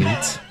lost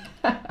weight,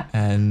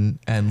 and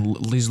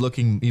he's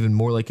looking even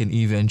more like an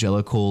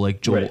evangelical,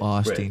 like Joel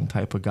Osteen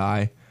type of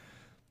guy.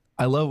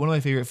 I love, one of my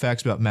favorite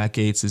facts about Matt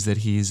Gaetz is that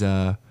he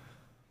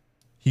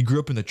grew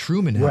up in the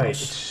Truman House. Right, it's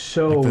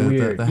so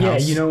weird. The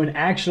house. Yeah, and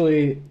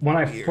actually, when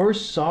I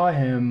first saw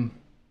him,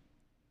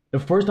 the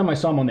first time I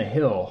saw him on the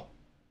Hill,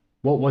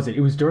 what was it?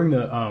 It was during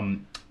the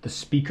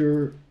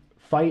speaker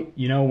fight,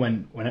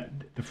 when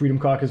the Freedom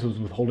Caucus was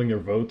withholding their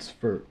votes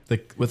with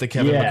the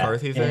Kevin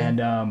McCarthy thing.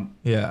 And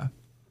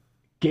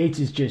Gaetz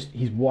is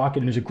he's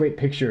walking, and there's a great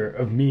picture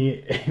of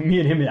me and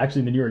him actually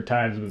in the New York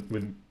Times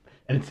with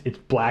and it's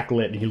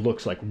blacklit, and he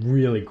looks like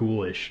really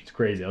ghoulish. It's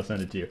crazy. I'll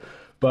send it to you.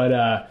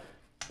 But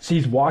so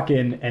he's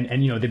walking, and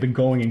they've been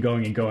going and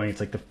going and going. It's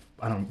like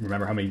I don't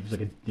remember how many. It was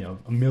like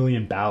a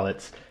million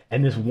ballots,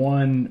 and this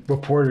one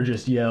reporter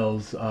just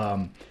yells,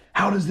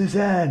 "How does this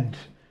end?"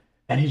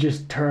 And he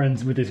just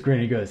turns with his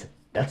grin and he goes,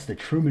 "That's the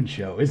Truman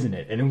Show, isn't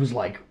it?" And it was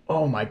like,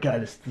 oh my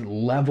God, it's the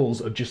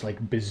levels of just like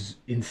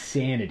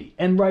insanity.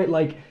 And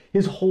like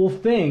his whole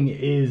thing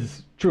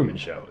is Truman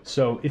Show.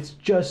 So it's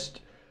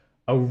just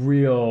a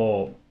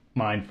real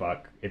mind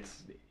fuck.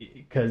 It's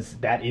because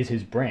that is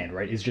his brand,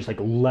 right? It's just like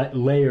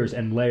layers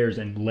and layers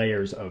and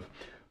layers of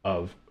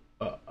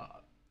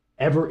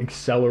ever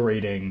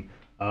accelerating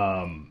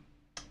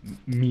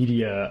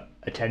media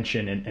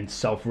attention and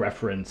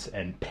self-reference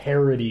and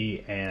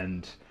parody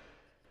and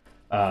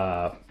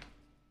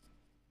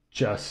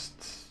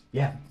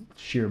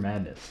sheer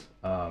madness.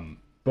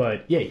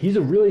 But yeah, he's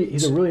a really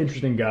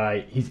interesting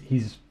guy.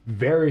 He's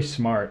very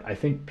smart. I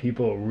think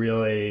people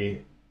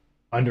really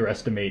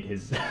underestimate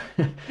his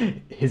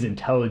his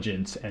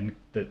intelligence and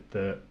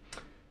the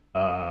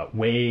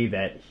way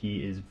that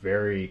he is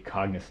very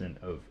cognizant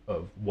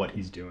of what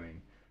he's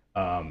doing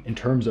in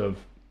terms of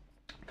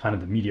kind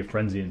of the media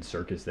frenzy and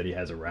circus that he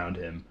has around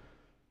him.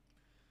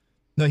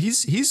 No,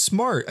 he's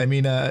smart. I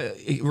mean,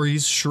 or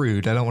he's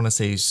shrewd. I don't want to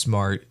say he's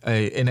smart.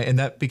 And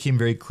that became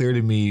very clear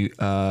to me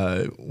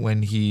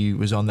when he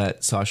was on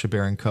that Sacha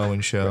Baron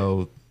Cohen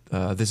show,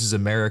 This Is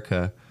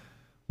America,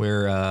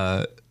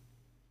 where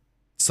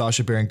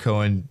Sacha Baron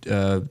Cohen,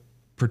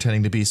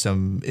 pretending to be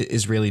some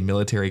Israeli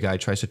military guy,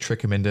 tries to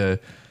trick him into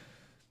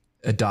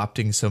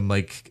adopting some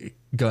like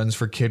guns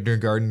for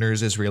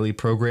kindergartners Israeli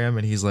program,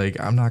 and he's like,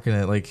 I'm not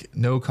gonna, like,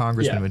 no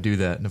congressman would do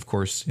that. And of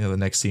course, you know, the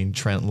next scene,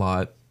 Trent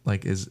Lott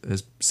like is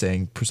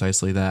saying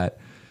precisely that.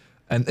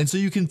 And so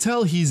you can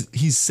tell he's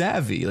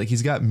savvy, like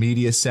he's got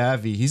media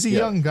savvy. He's a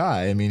young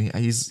guy. I mean,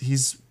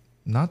 he's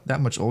not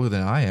that much older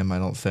than I am, I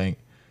don't think.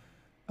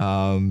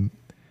 And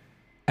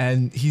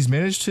he's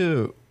managed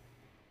to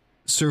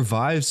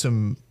survive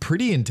some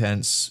pretty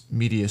intense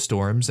media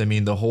storms. I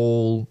mean, the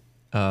whole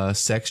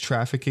sex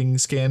trafficking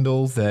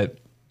scandal that,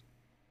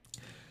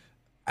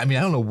 I mean,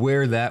 I don't know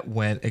where that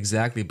went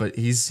exactly, but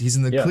he's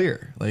in the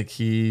clear. Like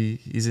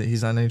he's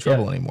not in any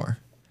trouble anymore.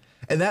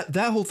 And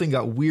that whole thing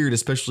got weird,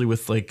 especially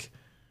with like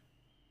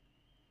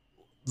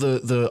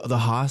the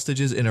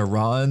hostages in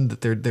Iran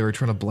that they were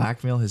trying to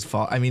blackmail his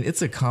father. I mean,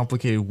 it's a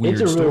complicated, weird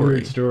story. It's a really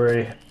weird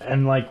story.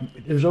 And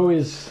like there's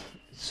always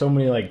so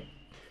many like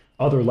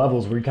other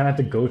levels where you kind of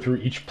have to go through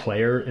each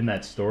player in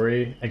that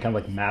story and kind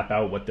of like map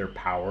out what their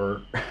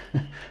power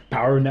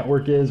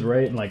network is,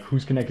 right? And like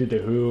who's connected to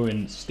who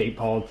in state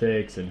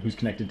politics and who's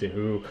connected to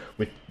who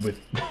with you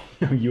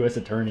know, U.S.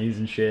 attorneys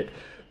and shit.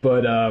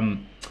 But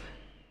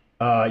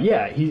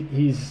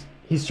he's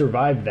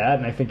survived that,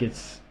 and I think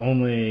it's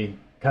only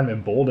kind of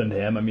emboldened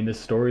him. I mean, the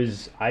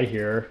stories I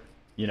hear,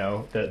 you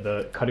know,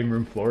 the cutting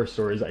room floor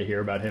stories I hear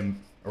about him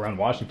around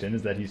Washington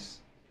is that he's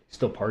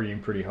still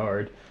partying pretty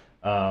hard.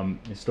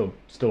 He's still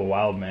a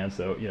wild man.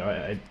 So, you know,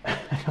 I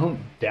don't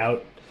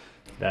doubt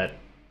that,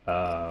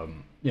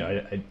 you know,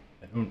 I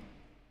don't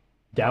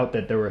doubt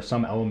that there were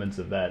some elements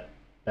of that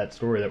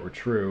story that were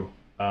true.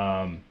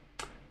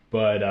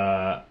 But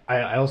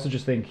I also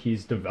just think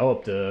he's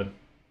developed a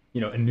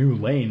new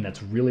lane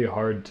that's really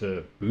hard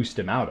to boost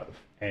him out of.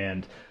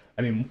 And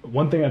I mean,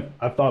 one thing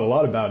I've thought a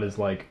lot about is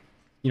like,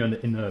 you know,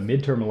 in the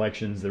midterm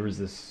elections, there was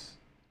this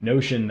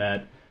notion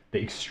that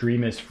the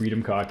extremist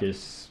Freedom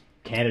Caucus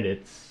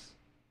candidates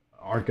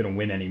aren't going to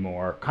win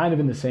anymore, kind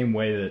of in the same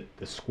way that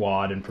the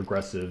Squad and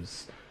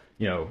progressives,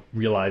 you know,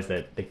 realized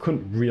that they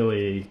couldn't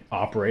really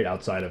operate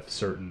outside of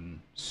certain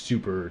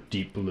super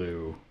deep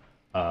blue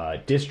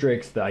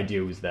districts. The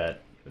idea was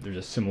that there's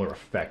a similar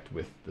effect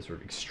with the sort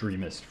of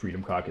extremist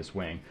Freedom Caucus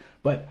wing.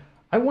 But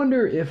I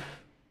wonder if,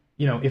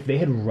 you know, if they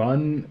had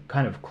run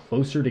kind of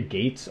closer to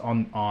Gates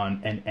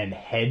and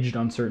hedged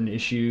on certain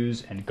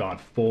issues and gone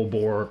full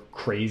bore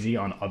crazy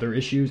on other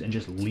issues and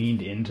just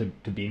leaned into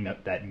being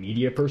that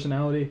media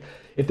personality,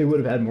 if they would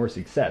have had more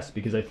success.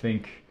 Because I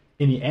think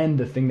in the end,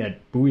 the thing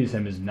that buoys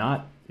him is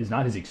not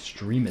his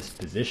extremist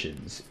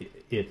positions.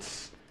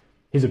 It's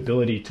his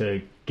ability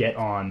to get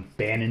on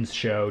Bannon's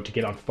show, to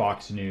get on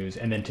Fox News,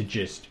 and then to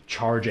just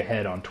charge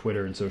ahead on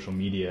Twitter and social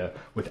media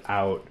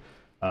without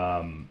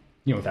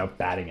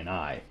batting an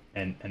eye.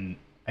 And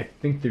I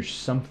think there's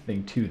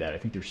something to that. I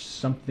think there's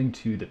something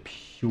to the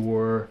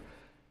pure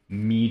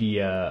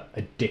media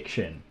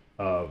addiction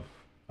of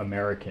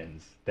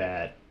Americans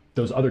that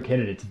those other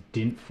candidates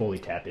didn't fully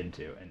tap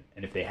into.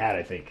 And if they had,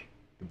 I think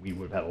we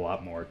would have had a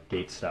lot more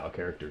Gates-style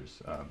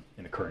characters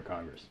in the current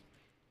Congress.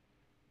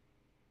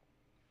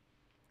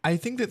 I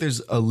think that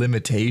there's a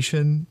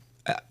limitation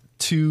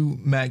to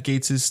Matt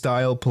Gaetz's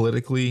style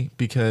politically,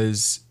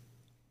 because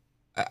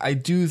I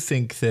do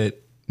think that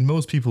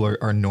most people are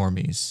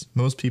normies.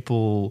 Most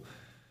people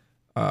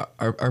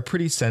are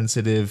pretty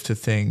sensitive to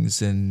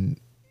things, and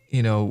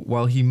you know,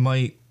 while he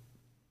might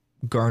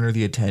garner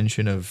the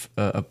attention of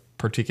a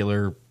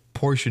particular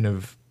portion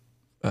of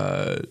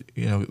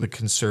the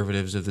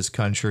conservatives of this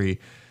country,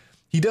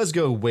 he does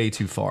go way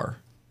too far.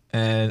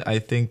 And I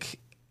think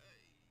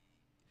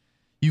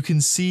you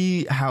can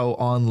see how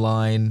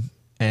online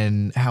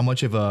and how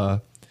much of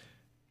a,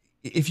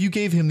 if you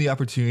gave him the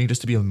opportunity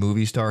just to be a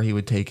movie star, he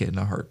would take it in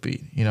a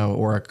heartbeat, you know,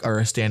 or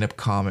a stand-up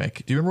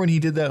comic. Do you remember when he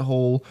did that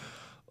whole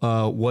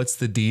what's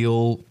the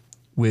deal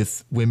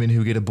with women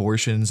who get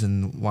abortions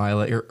and why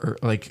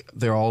like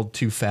they're all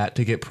too fat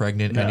to get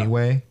pregnant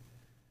anyway?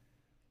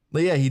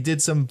 But yeah, he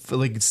did some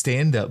like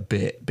stand-up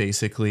bit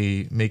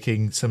basically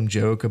making some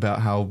joke about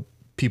how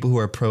people who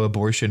are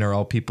pro-abortion are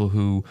all people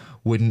who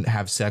wouldn't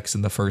have sex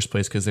in the first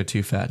place because they're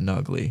too fat and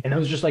ugly. And that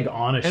was just like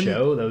on a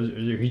show?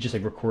 He just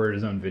like recorded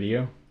his own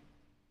video?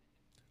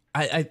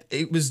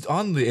 It was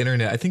on the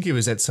internet. I think it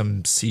was at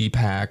some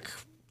CPAC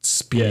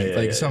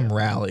speak, some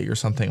rally or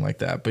something like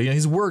that. But you know,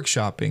 he's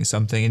workshopping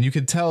something, and you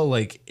could tell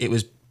like it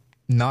was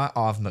not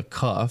off the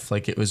cuff,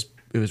 like it was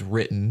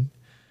written.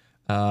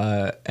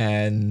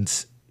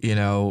 And you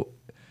know,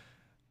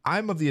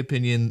 I'm of the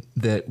opinion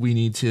that we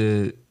need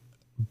to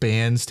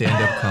ban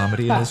stand-up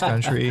comedy in this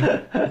country.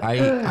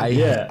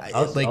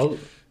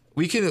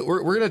 We're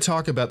going to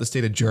talk about the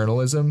state of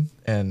journalism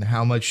and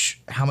how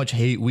much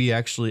hate we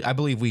actually, I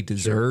believe we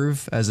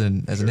deserve as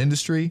an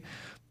industry,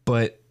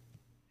 but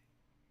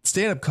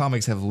stand-up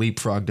comics have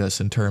leapfrogged us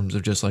in terms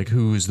of just like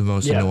who's the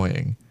most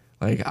annoying.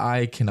 Like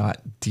I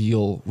cannot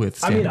deal with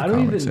stand-up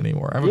comics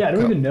anymore. I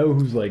don't even know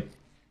who's like,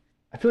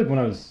 I feel like when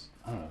I was,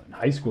 I don't know, in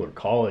high school or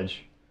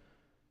college,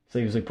 so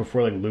it was like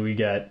before like Louis,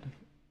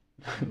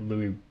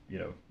 you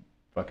know,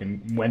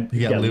 fucking went, he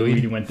got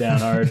Louis went down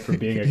hard for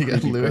being a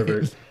creepy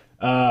pervert.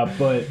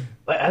 But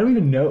like, I don't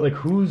even know like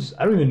who's.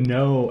 I don't even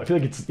know. I feel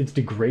like it's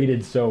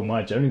degraded so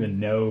much. I don't even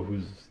know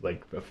who's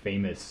like a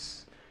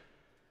famous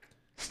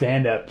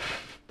stand-up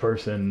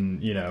person.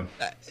 You know,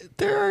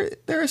 there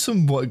are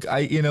some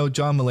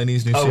John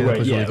Mulaney's new stand-up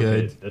was really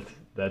good.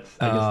 That's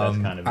I guess that's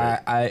kind of it.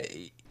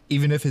 I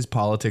even if his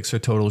politics are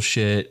total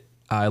shit,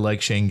 I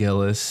like Shane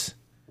Gillis.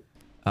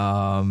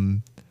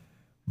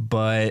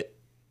 But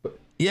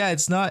yeah,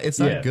 it's not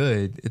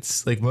good.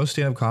 It's like most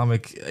stand-up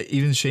comic,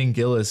 even Shane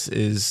Gillis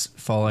is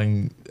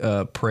falling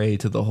prey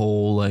to the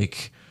whole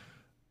like,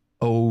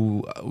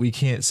 oh, we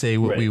can't say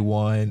what we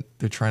want.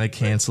 They're trying to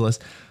cancel us.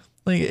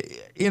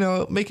 Like,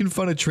 making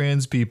fun of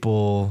trans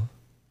people,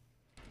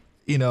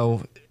 you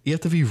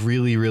have to be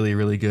really, really,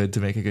 really good to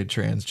make a good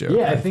trans joke.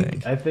 Yeah, I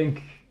think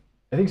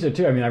so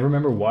too. I mean, I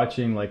remember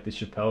watching like the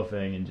Chappelle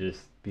thing and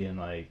just being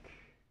like,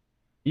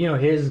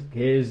 his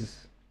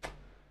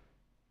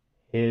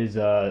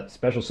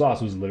special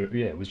sauce was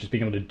literally it was just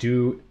being able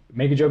to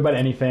make a joke about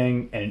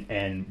anything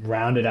and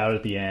round it out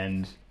at the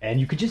end, and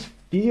you could just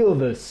feel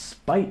the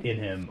spite in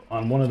him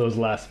on one of those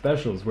last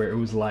specials where it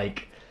was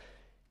like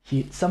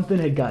something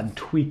had gotten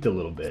tweaked a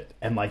little bit,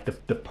 and like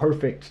the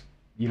perfect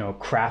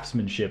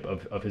craftsmanship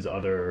of his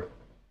other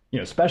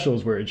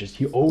specials where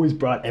he always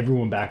brought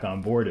everyone back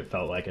on board. It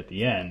felt like at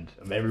the end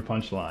of every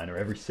punchline or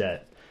every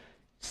set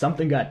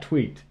something got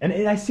tweaked, and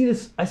I see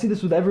this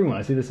with everyone.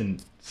 I see this in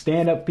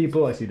stand-up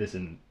people. I see this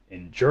in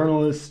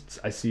journalists.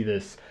 I see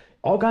this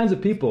all kinds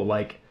of people.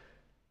 Like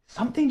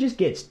something just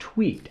gets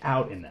tweaked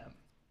out in them.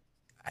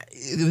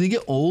 They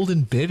get old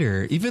and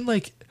bitter. Even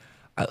like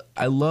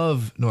I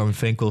love Norman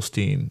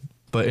Finkelstein,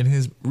 but in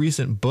his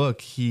recent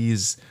book, he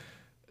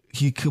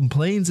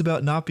complains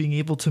about not being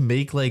able to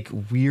make like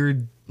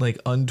weird, like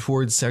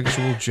untoward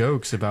sexual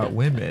jokes about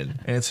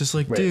women, and it's just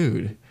like,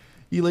 dude.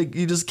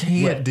 You just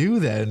can't do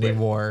that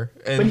anymore.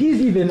 And, but he's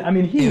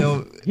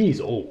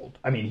he's old.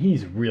 I mean,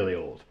 he's really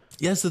old.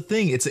 Yeah, that's the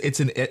thing. It's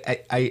an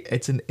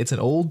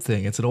old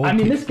thing. It's an old. I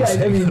mean, this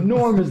guy. I mean,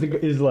 Norm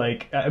is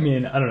like. I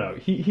mean, I don't know.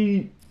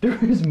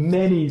 There's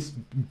many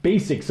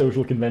basic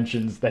social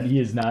conventions that he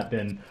has not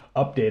been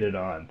updated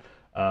on.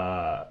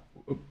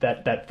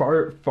 That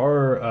far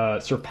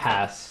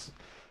surpass.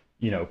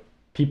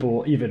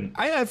 People even.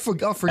 I'll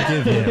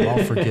forgive him.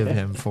 I'll forgive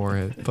him for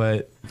it.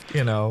 But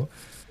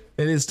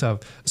it is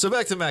tough. So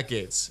back to Matt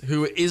Gaetz,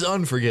 who is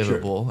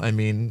unforgivable. Sure. I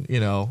mean,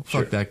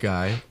 fuck that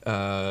guy.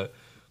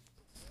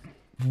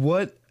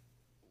 What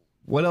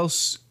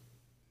else?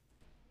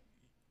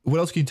 What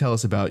else can you tell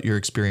us about your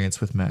experience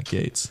with Matt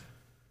Gaetz?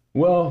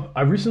 Well,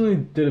 I recently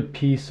did a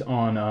piece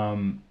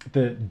on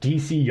the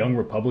DC Young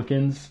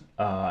Republicans,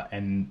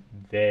 and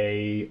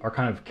they are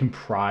kind of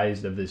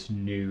comprised of this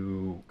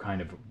new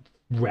kind of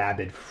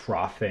rabid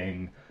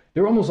frothing.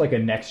 They're almost like a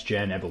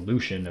next-gen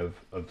evolution of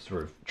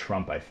sort of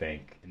Trump, I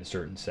think, in a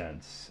certain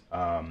sense.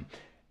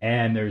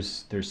 And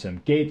there's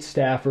some Gates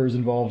staffers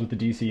involved with the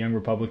DC Young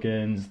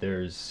Republicans.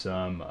 There's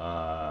some,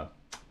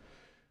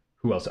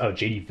 who else? Oh,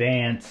 J.D.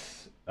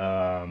 Vance.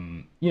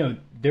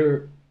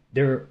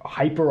 They're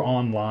hyper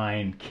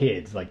online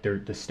kids. Like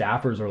the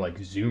staffers are like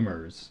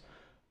Zoomers.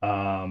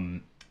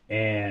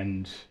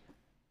 And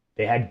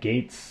they had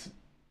Gates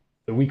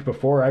the week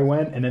before I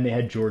went, and then they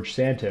had George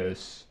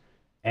Santos.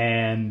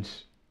 And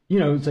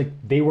it's like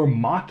they were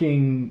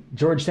mocking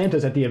George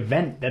Santos at the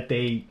event that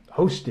they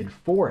hosted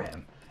for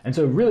him. And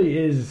so it really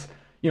is,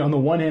 on the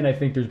one hand, I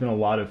think there's been a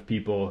lot of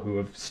people who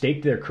have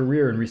staked their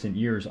career in recent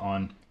years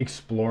on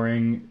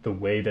exploring the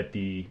way that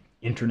the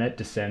internet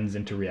descends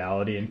into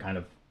reality and kind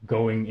of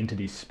going into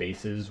these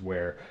spaces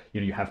where,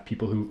 you have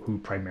people who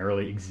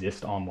primarily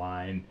exist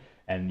online,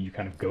 and you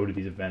kind of go to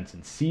these events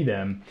and see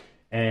them.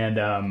 And,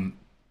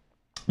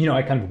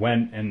 I kind of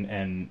went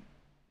and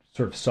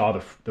sort of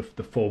saw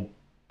the full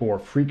bore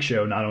freak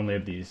show, not only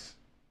of these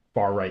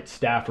far right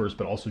staffers,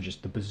 but also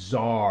just the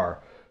bizarre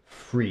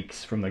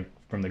freaks from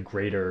the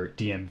greater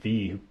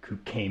DMV who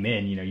came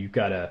in. You've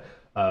got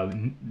a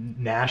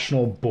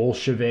national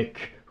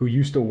Bolshevik who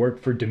used to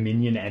work for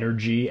Dominion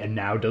Energy and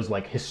now does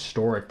like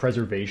historic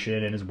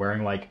preservation and is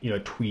wearing like a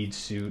tweed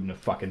suit and a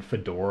fucking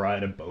fedora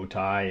and a bow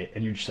tie,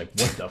 and you're just like,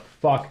 what the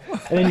fuck?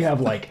 And then you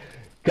have like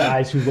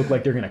guys who look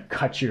like they're gonna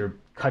cut your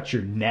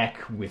neck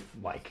with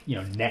like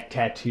neck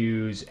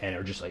tattoos and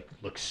are just like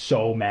look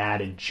so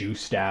mad and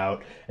juiced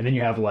out. And then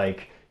you have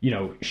like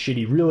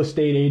shitty real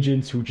estate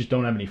agents who just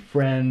don't have any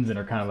friends and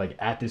are kind of like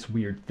at this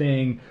weird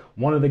thing.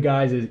 One of the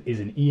guys is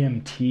an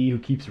EMT who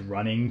keeps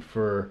running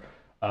for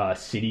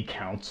city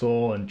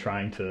council and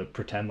trying to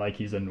pretend like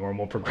he's a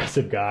normal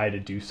progressive guy to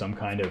do some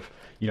kind of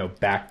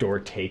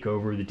backdoor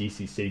takeover of the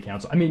DC City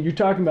Council. I mean, you're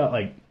talking about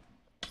like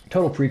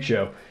total freak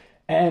show.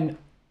 And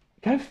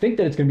kind of think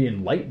that it's going to be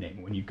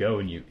enlightening when you go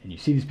and you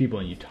see these people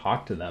and you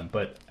talk to them.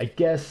 But I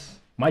guess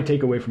my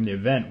takeaway from the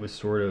event was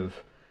sort of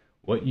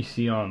what you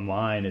see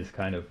online is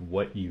kind of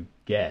what you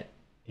get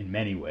in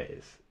many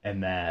ways.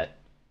 And that,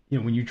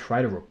 when you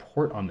try to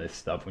report on this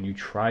stuff, when you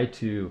try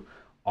to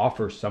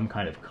offer some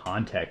kind of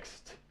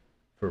context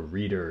for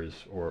readers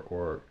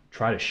or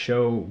try to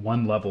show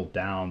one level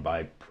down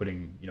by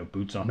putting,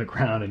 boots on the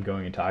ground and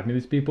going and talking to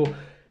these people,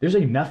 there's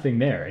like nothing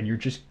there, and you're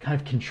just kind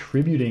of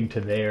contributing to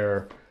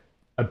their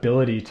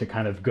ability to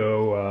kind of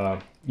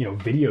go,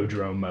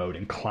 Videodrome mode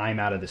and climb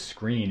out of the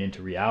screen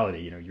into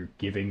reality. You're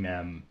giving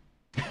them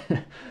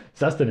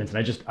sustenance.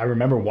 And I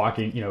remember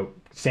walking,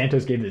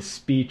 Santos gave this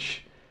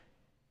speech.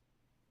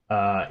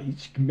 He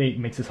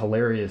makes this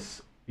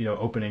hilarious,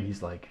 opening.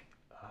 He's like,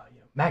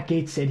 Matt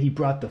Gaetz said he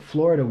brought the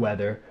Florida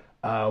weather.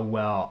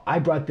 Well, I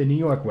brought the New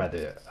York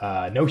weather.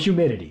 No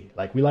humidity.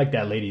 Like, we like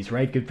that, ladies,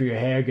 right? Good for your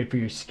hair, good for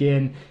your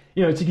skin.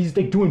 It's like he's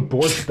like doing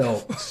Borscht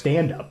Belt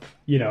stand up,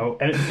 and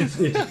it's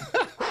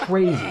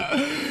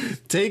crazy.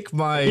 Take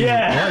my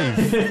life,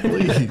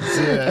 please.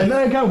 Yeah. And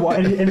then I kind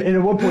of and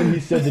at one point he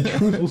said, "The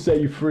truth will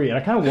set you free." And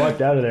I kind of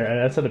walked out of there, and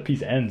that's how the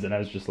piece ends. And I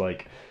was just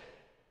like,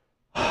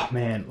 "Oh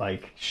man,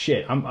 like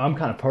shit, I'm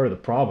kind of part of the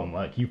problem.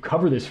 Like, you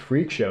cover this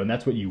freak show, and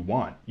that's what you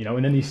want,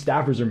 And then these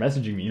staffers are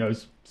messaging me.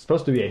 It's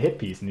supposed to be a hit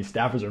piece, and these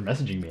staffers are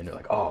messaging me, and they're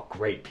like, "Oh,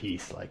 great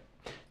piece, like."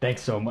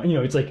 Thanks so much.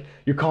 It's like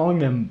you're calling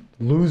them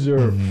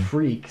loser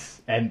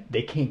freaks, and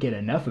they can't get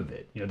enough of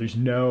it. There's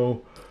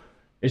no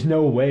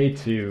way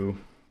to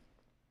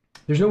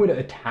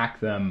attack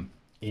them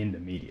in the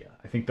media.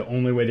 I think the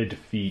only way to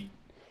defeat,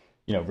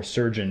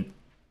 resurgent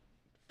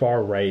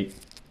far right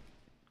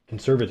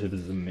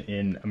conservatism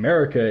in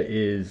America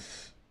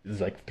is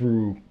like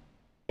through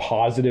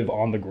positive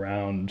on the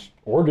ground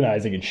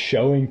organizing and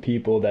showing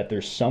people that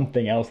there's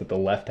something else that the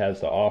left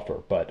has to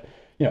offer. But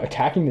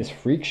attacking this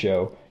freak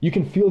show, you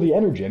can feel the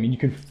energy. I mean, you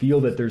can feel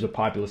that there's a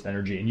populist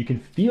energy, and you can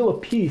feel a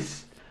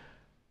piece.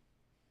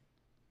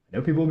 I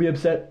know people will be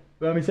upset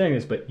about me saying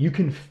this, but you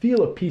can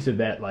feel a piece of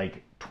that, like,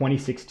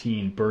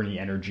 2016 Bernie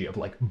energy of,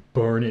 like,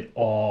 burn it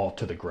all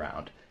to the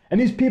ground. And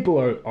these people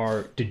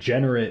are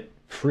degenerate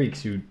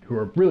freaks who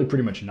are really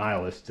pretty much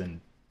nihilists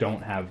and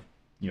don't have,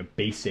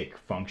 basic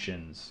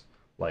functions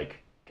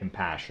like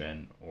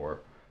compassion or,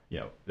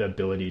 the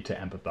ability to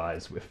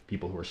empathize with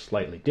people who are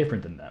slightly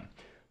different than them.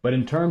 But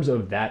in terms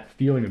of that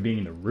feeling of being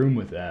in the room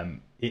with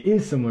them, it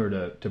is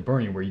similar to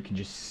Bernie, where you can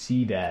just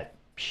see that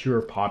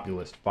pure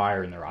populist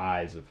fire in their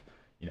eyes of,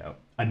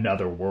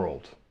 another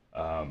world,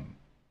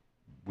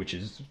 which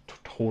is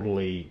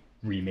totally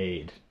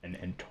remade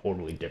and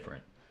totally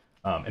different.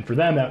 And for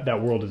them,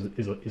 that world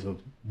is a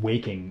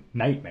waking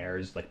nightmare,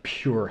 is like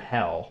pure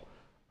hell.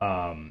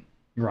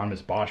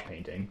 Hieronymus Bosch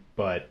painting,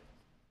 but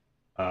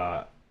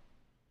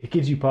it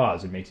gives you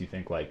pause. It makes you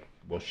think, like,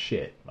 well,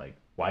 shit, like,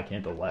 why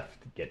can't the left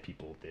get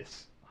people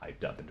this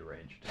hyped up and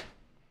deranged?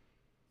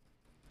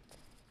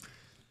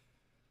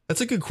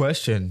 That's a good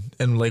question.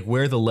 And like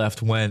where the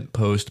left went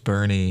post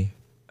Bernie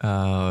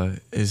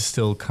is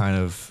still kind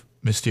of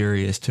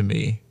mysterious to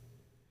me.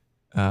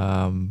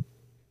 Yeah,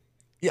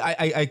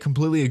 I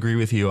completely agree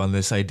with you on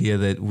this idea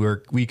that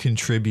we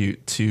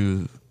contribute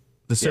to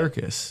the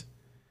circus. Yeah.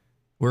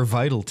 We're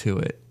vital to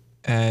it.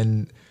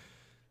 And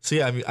so,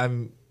 yeah, I mean,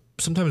 I'm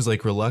sometimes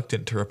like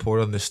reluctant to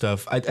report on this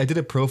stuff. I did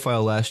a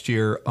profile last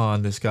year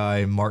on this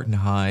guy, Martin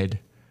Hyde,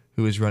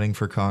 who is running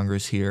for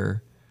Congress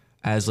here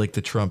as like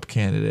the Trump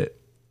candidate.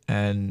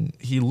 And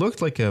he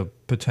looked like a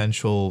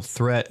potential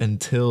threat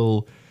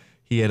until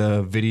he had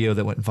a video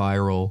that went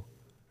viral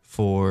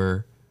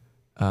for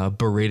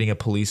berating a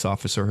police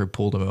officer who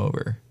pulled him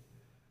over.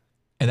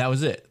 And that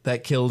was it.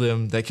 That killed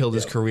him. That killed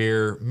his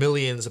career.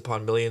 Millions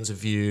upon millions of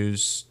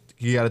views.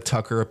 He got a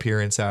Tucker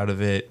appearance out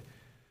of it.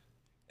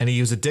 And he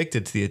was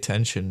addicted to the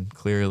attention,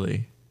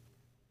 clearly.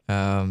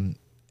 And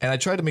I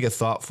tried to make a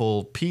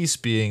thoughtful piece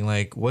being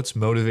like, what's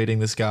motivating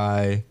this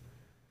guy?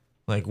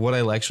 Like, what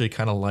I actually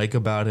kind of like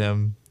about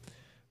him.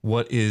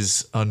 What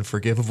is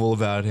unforgivable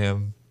about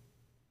him?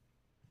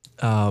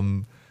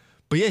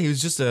 But yeah, he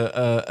was just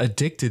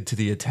addicted to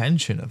the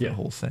attention of the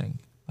whole thing.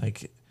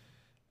 Like,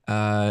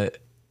 and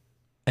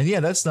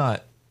yeah, that's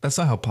not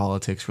how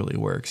politics really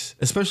works,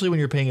 especially when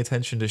you're paying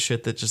attention to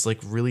shit that just like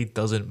really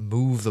doesn't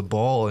move the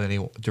ball in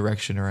any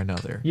direction or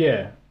another.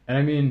 Yeah, and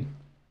I mean,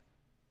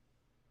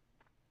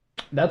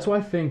 that's why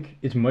I think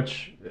it's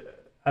much.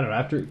 I don't know.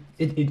 After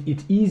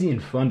it's easy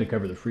and fun to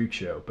cover the freak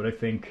show, but I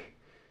think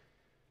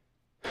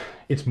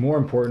it's more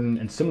important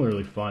and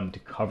similarly fun to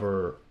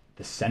cover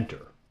the center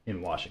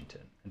in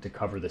Washington and to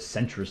cover the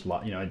centrist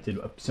law. I did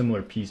a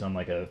similar piece on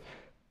like a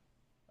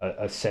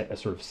sort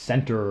of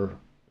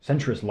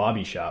centrist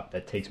lobby shop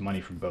that takes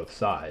money from both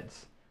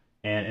sides.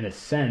 And in a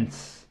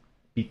sense,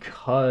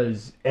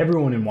 because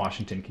everyone in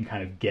Washington can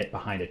kind of get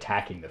behind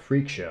attacking the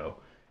freak show,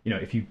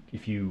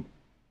 if you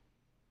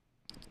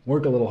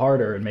work a little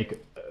harder and make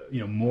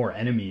more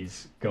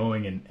enemies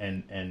going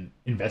and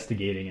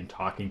investigating and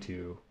talking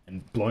to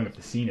and blowing up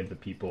the scene of the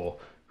people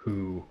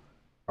who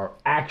are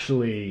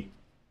actually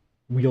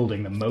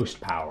wielding the most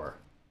power,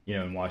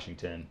 in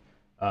Washington,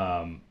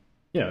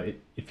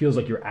 it feels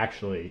like you're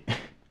actually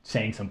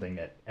saying something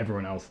that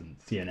everyone else in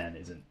CNN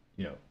isn't,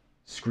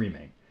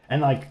 screaming.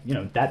 And like,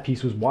 that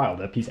piece was wild.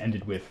 That piece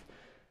ended with,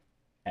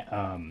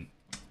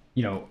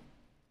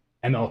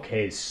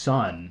 MLK's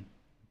son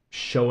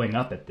showing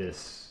up at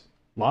this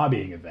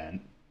lobbying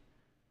event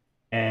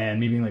and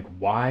me being like,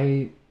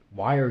 why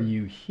why are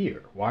you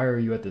here? Why are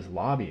you at this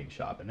lobbying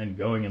shop? And then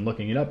going and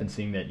looking it up and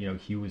seeing that,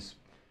 he was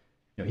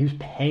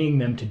paying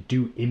them to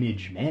do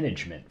image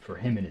management for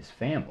him and his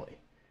family.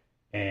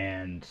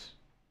 And,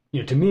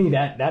 to me,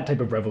 that type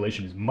of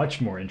revelation is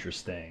much more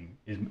interesting,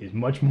 is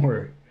much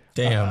more...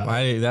 Damn,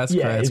 that's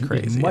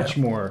crazy. It's much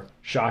more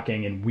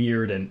shocking and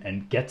weird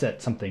and gets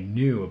at something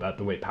new about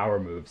the way power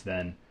moves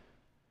than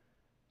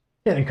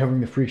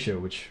covering the freak show,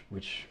 which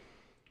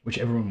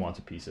everyone wants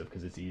a piece of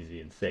because it's easy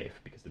and safe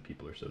because the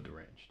people are so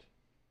deranged.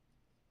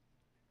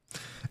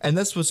 And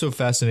that's what's so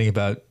fascinating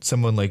about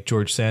someone like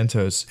George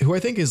Santos, who I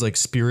think is like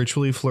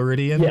spiritually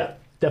Floridian. Yeah,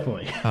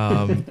 definitely.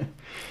 I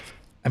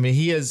mean,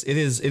 it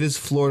is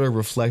Florida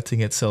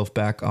reflecting itself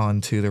back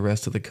onto the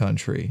rest of the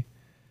country.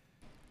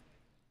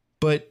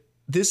 But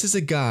this is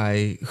a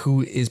guy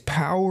who is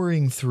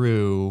powering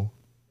through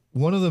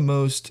one of the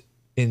most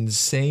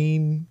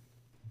insane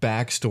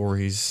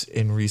backstories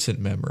in recent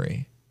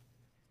memory.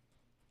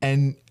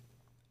 And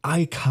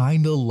I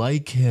kind of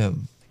like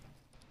him.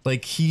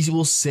 Like, he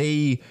will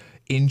say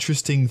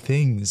interesting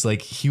things.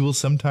 Like, he will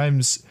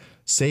sometimes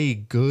say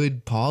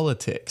good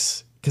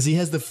politics. Because he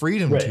has the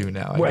freedom to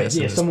now, I guess,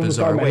 in this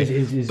bizarre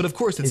way. But of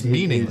course, it's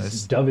meaningless.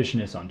 His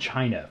dovishness on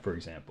China, for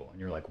example. And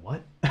you're like,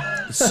 what?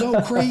 So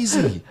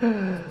crazy.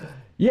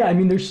 Yeah, I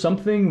mean, there's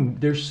something,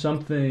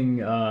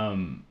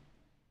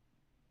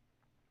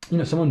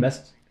 someone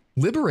messed...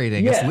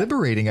 Liberating. Yeah. It's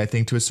liberating, I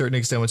think, to a certain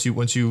extent.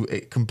 Once you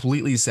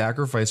completely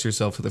sacrifice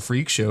yourself to the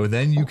freak show,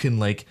 then you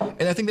can and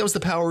I think that was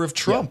the power of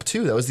Trump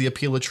too. That was the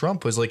appeal of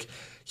Trump, was like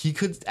he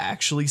could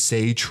actually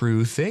say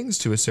true things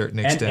to a certain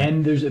extent.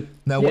 And there's a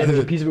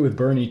piece of it with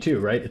Bernie too,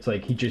 right? It's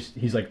like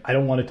he's like, I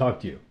don't want to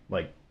talk to you.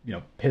 Like,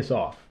 piss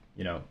off.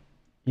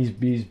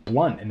 He's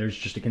blunt, and there's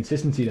just a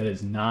consistency that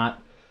is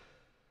not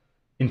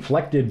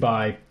inflected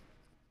by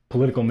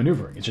political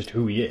maneuvering. It's just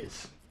who he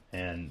is.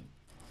 And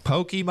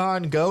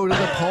Pokemon go to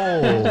the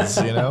polls,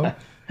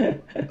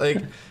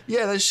 Like,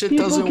 yeah, that shit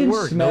doesn't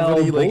work.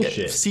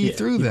 Nobody see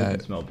through that.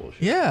 Can smell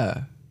bullshit.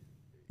 Yeah.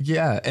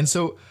 Yeah. And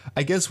so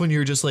I guess when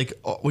you're just like,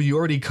 when you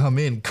already come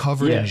in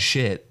covered in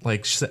shit,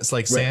 like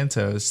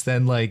Santos,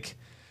 then like,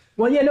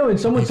 well, yeah, no, and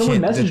someone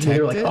messaged me,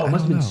 they're like, oh, it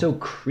must have been so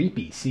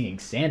creepy seeing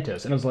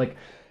Santos. And I was like,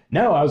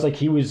 no,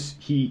 he was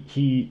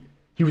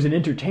an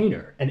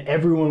entertainer and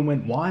everyone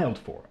went wild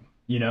for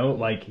him.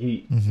 Like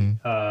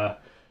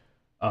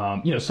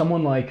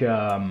someone like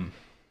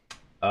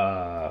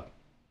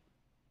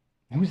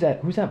who's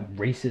that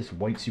racist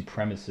white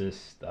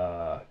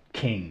supremacist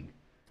King,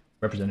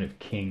 Representative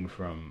King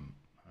from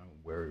I don't know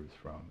where he was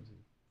from. Is he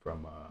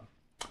from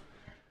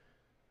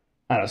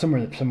I don't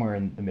know, somewhere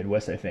in the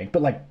Midwest, I think.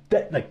 But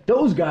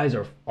those guys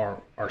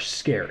are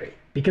scary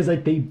because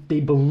they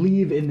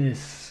believe in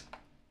this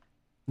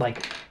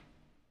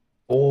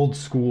old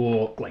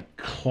school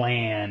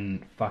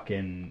Klan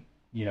fucking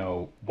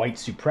white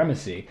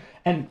supremacy.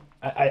 And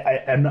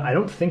I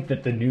don't think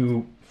that the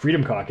new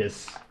Freedom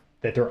Caucus,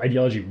 that their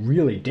ideology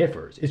really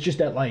differs. It's just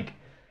that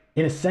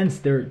in a sense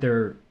they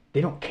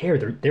don't care.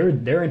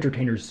 They're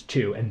entertainers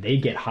too, and they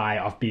get high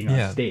off being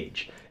on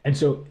stage. And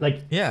so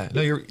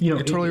you're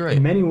totally right.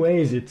 In many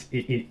ways, it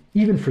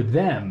even for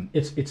them,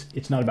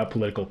 it's not about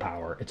political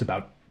power. It's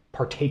about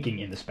partaking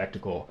in the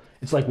spectacle.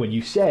 It's like what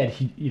you said.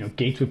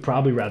 Gates would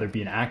probably rather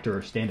be an actor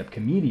or stand-up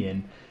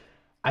comedian.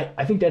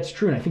 I think that's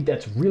true, and I think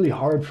that's really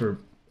hard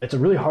it's a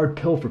really hard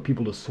pill for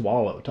people to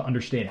swallow, to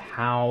understand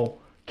how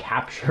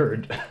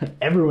captured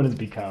everyone has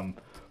become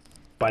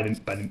by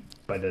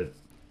the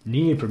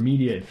need for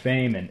media and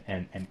fame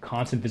and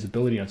constant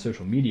visibility on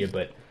social media.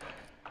 But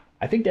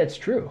I think that's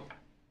true.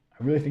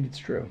 I really think it's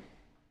true.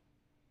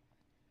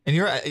 And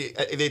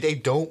they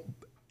don't.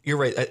 You're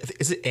right.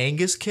 Is it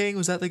Angus King?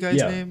 Was that the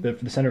guy's name?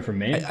 The senator from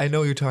Maine. I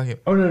know you're talking.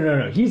 Oh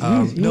no. He's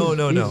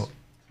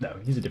No,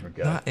 he's a different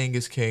guy. Not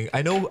Angus King.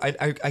 I know.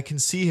 I can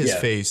see his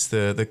face.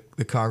 The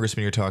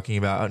congressman you're talking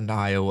about out in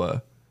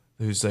Iowa,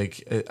 who's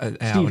like an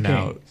out and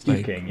out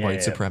white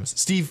supremacist.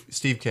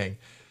 Steve King.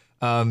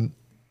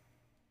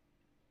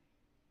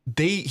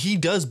 He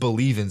does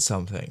believe in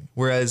something,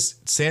 whereas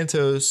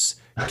Santos,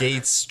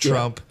 Gates,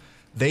 Trump,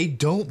 they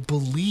don't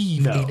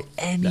believe in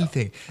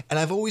anything. No. And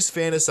I've always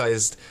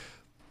fantasized,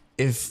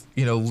 if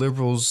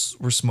liberals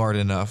were smart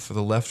enough, or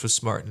the left was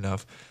smart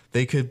enough,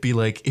 they could be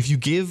like, if you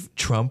give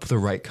Trump the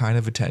right kind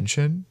of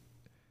attention,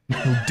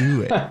 he'll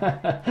do it.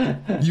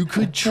 You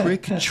could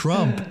trick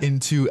Trump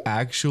into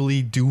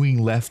actually doing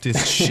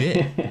leftist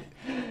shit.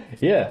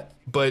 Yeah.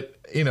 But,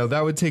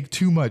 that would take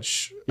too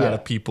much out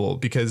of people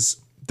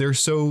because they're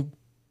so...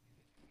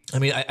 I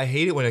mean, I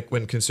hate it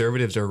when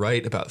conservatives are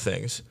right about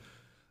things.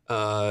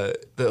 The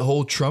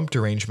whole Trump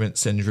derangement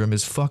syndrome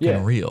is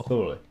fucking real.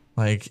 Totally.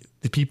 Like,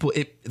 the people...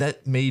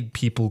 that made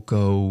people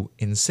go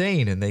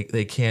insane, and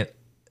they can't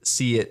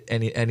see it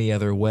any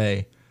other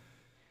way.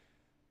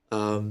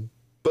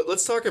 But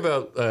let's talk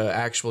about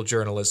actual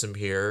journalism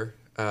here.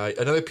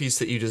 Another piece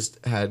that you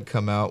just had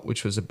come out,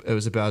 which was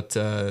about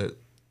the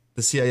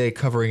CIA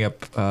covering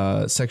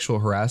up sexual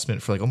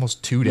harassment for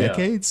almost 2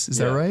 decades. Is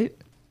that right?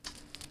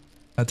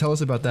 Tell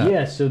us about that.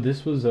 Yeah. So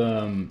this was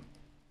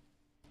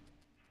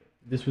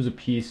this was a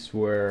piece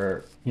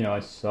where, I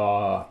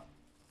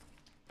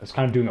was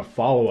kind of doing a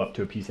follow-up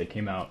to a piece that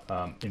came out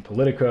in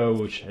Politico,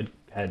 which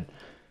had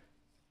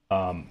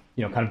kind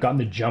of gotten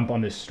the jump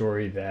on this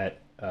story that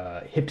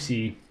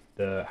HPSI,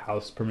 the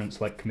House Permanent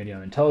Select Committee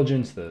on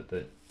Intelligence,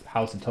 the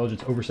House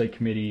Intelligence Oversight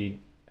Committee,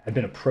 had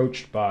been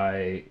approached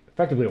by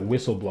effectively a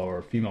whistleblower,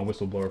 a female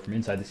whistleblower from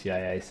inside the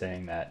CIA,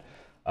 saying that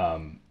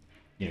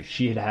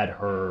she had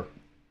her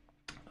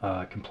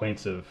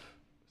complaints of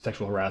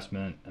sexual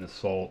harassment and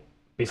assault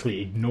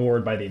basically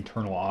ignored by the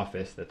internal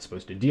office that's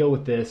supposed to deal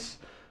with this,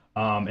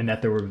 and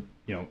that there were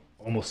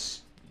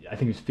almost, I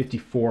think it was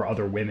 54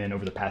 other women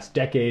over the past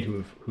decade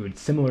who had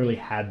similarly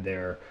had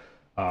their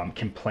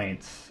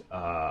complaints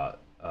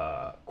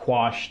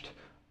quashed.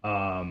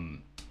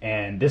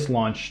 And this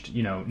launched,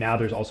 now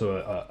there's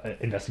also an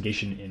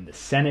investigation in the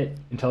Senate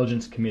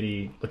Intelligence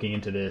Committee looking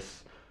into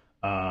this.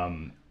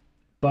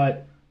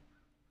 But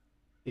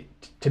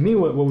to me,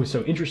 what was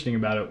so interesting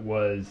about it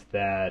was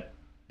that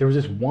there was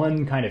this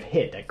one kind of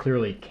hit that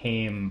clearly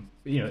came,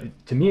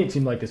 to me it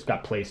seemed like this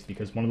got placed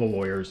because one of the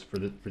lawyers for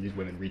these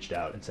women reached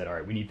out and said, all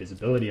right, we need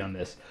visibility on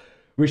this.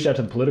 Reached out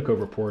to the Politico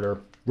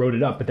reporter, wrote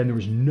it up, but then there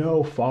was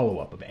no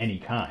follow-up of any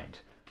kind.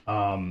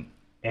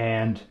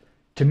 And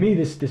to me,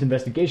 this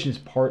investigation is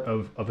part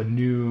of a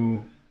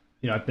new,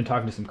 I've been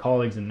talking to some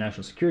colleagues in the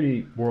national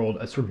security world,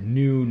 a sort of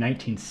new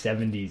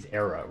 1970s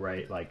era,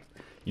 right? Like,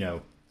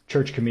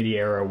 church committee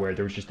era where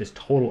there was just this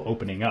total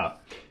opening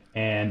up.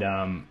 And,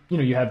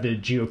 you have the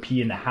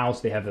GOP in the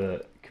House, they have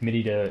a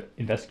committee to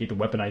investigate the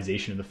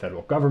weaponization of the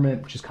federal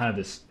government, which is kind of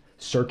this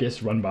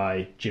circus run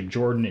by Jim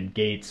Jordan and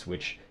Gates,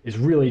 which is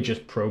really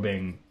just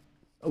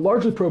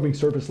largely probing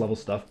surface level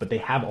stuff, but they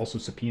have also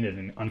subpoenaed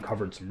and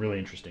uncovered some really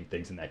interesting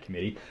things in that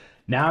committee.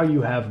 Now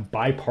you have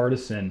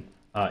bipartisan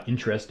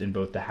interest in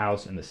both the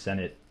House and the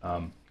Senate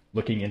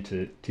looking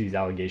into these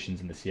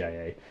allegations in the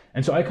CIA.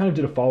 And so I kind of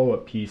did a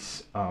follow-up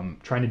piece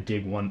trying to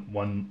dig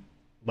one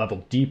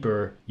level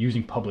deeper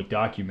using public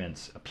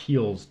documents,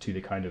 appeals to the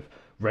kind of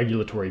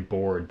regulatory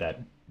board that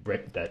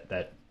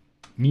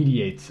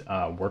mediates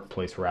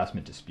workplace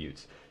harassment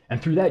disputes. And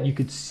through that, you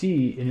could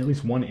see in at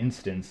least one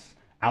instance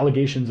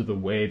allegations of the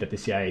way that the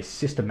CIA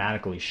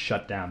systematically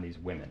shut down these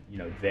women.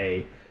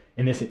 They,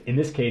 in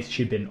this case,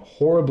 she'd been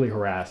horribly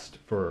harassed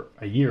for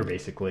a year,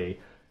 basically.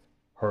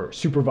 Her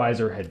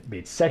supervisor had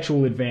made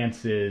sexual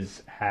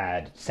advances,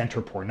 had sent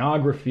her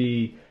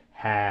pornography,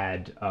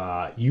 had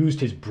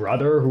used his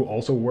brother, who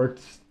also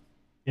worked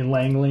in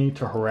Langley,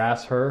 to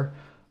harass her.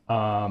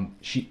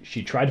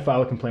 She tried to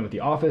file a complaint with the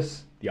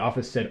office. The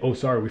office said, oh,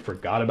 sorry, we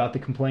forgot about the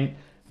complaint.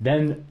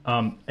 Then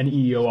an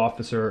EEO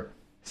officer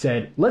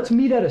said, let's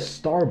meet at a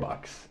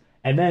Starbucks.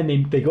 And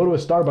then they go to a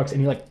Starbucks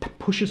and he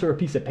pushes her a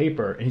piece of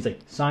paper and he's like,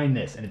 sign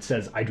this. And it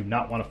says, I do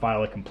not want to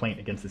file a complaint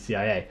against the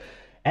CIA.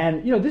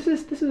 And, this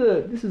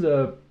is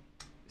a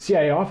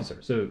CIA officer.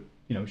 So,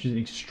 she's an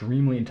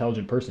extremely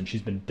intelligent person.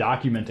 She's been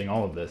documenting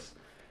all of this.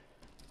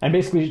 And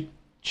basically,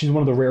 she's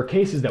one of the rare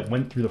cases that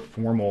went through the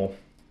formal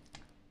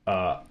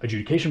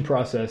adjudication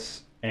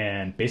process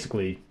and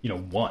basically,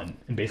 won.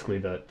 And basically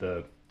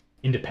the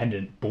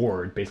independent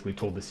board basically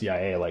told the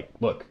CIA,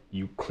 look,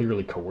 you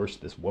clearly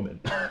coerced this woman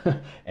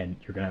and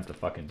you're going to have to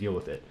fucking deal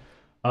with it.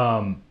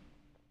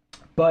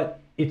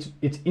 But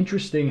it's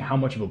interesting how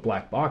much of a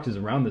black box is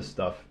around this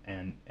stuff.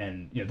 And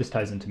this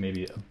ties into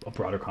maybe a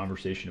broader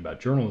conversation about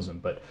journalism,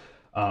 but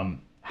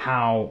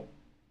how,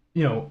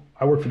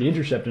 I work for the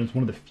Intercept, and it's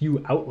one of the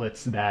few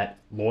outlets that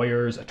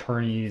lawyers,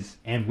 attorneys,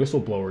 and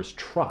whistleblowers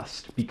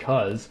trust,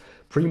 because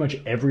pretty much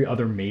every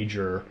other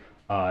major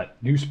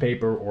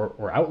newspaper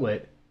or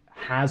outlet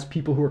has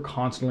people who are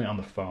constantly on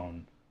the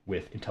phone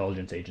with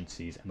intelligence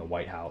agencies and the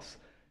White House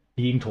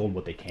being told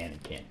what they can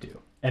and can't do.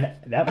 And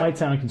that might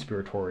sound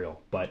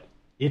conspiratorial, but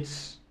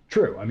it's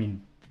true. I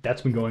mean,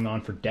 that's been going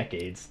on for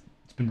decades.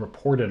 It's been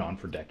reported on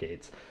for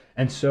decades.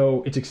 And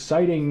so it's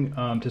exciting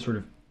to sort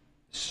of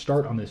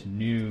start on this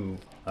new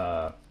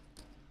sort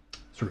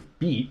of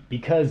beat,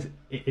 because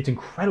it's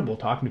incredible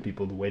talking to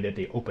people the way that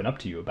they open up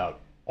to you about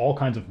all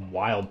kinds of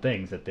wild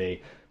things that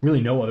they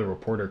really no other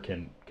reporter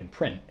can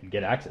print and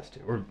get access to,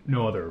 or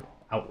no other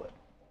outlet.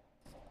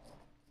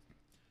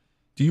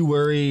 Do you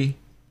worry,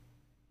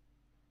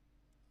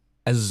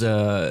 as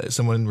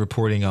someone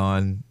reporting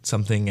on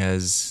something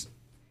as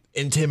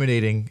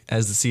intimidating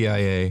as the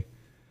CIA,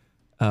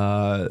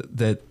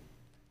 that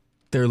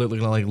they're going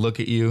to look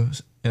at you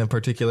in a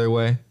particular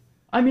way?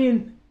 I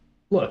mean,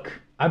 look,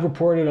 I've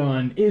reported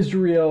on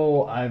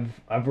Israel.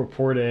 I've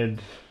reported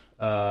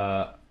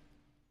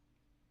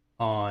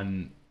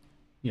on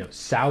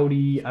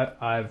Saudi.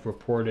 I've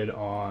reported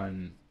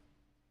on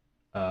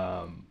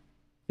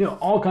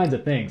all kinds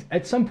of things.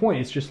 At some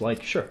point, it's just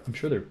sure, I'm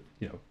sure they're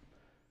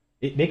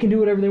they can do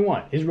whatever they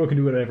want. Israel can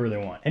do whatever they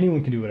want.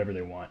 Anyone can do whatever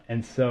they want.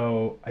 And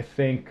so I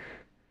think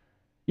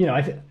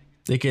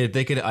they could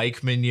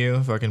Eichmann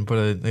you, fucking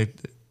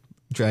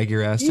drag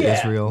your ass to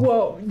Israel.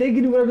 Well, they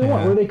can do whatever they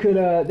want. Or they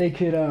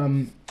could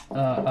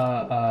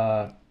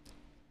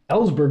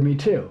Ellsberg me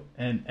too.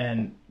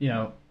 And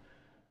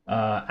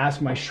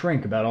ask my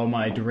shrink about all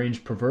my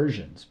deranged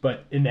perversions.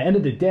 But in the end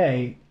of the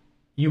day,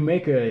 you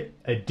make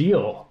a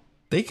deal.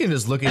 They can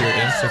just look at your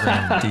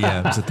Instagram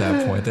DMs at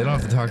that point. They don't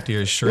have to talk to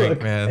your shrink,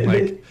 Look, man.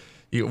 Like,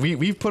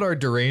 we've put our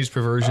deranged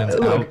perversions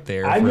out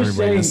there for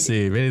everybody to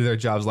see. Maybe their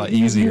job's a lot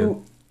easier.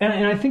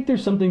 And I think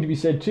there's something to be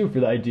said, too, for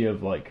the idea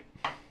of, like,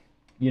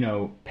 you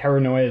know,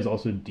 paranoia is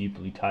also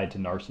deeply tied to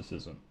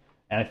narcissism.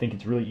 And I think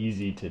it's really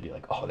easy to be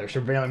like, oh, they're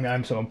surveilling me,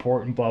 I'm so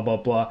important, blah, blah,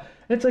 blah.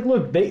 And it's like,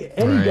 look,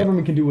 any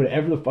government can do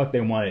whatever the fuck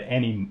they want at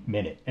any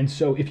minute. And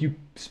so if you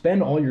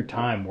spend all your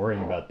time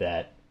worrying about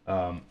that,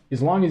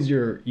 as long as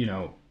you're, you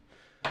know,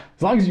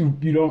 as long as you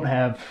don't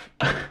have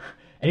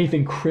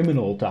anything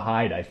criminal to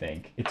hide, I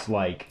think, it's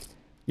like,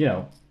 you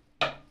know,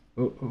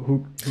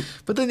 who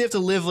But then you have to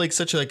live like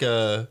such like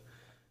a,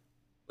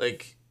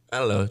 like, I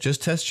don't know,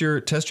 just test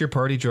your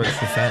party drugs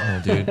for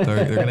fentanyl, dude.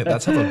 They're gonna,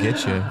 that's how they'll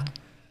get you.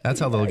 That's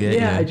how they'll get you.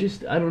 Yeah, I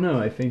don't know.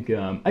 I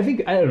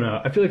don't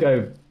know. I feel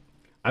like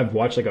I've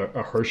watched like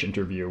a Hirsch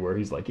interview where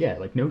he's like, yeah,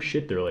 like no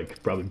shit, they're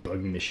like probably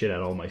bugging the shit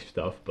out of all my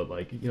stuff, but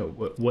like, you know,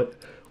 what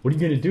are you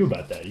gonna do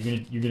about that?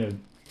 You're gonna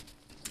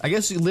I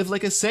guess you live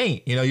like a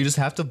saint. You know, you just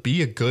have to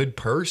be a good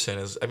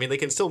person. I mean, they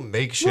can still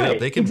make shit up.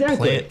 They can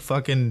plant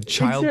fucking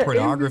child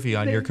pornography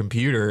on your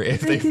computer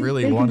if they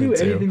really wanted to. They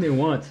can do anything they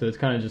want. So it's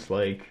kind of just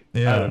like, I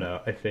don't know.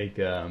 I think,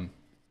 and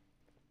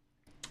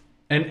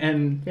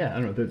yeah, I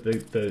don't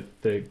know.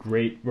 The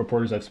great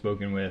reporters I've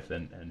spoken with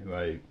and who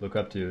I look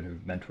up to and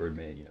who've mentored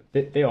me, you know,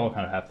 they all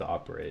kind of have to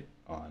operate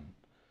on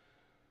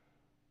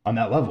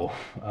that level.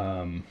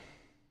 And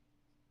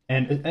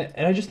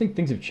I just think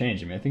things have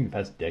changed. I mean, I think the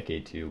past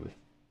decade too,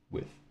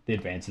 with the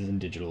advances in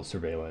digital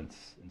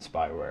surveillance and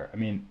spyware. I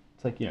mean,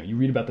 it's like, you know, you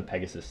read about the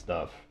Pegasus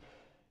stuff,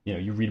 you know,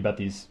 you read about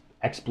these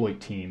exploit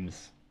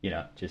teams, you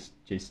know, just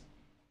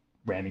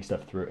ramming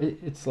stuff through.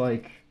 It's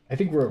like, I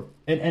think we're,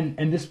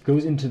 and this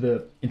goes into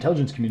the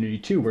intelligence community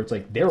too, where it's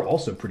like, they're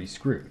also pretty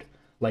screwed.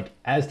 Like,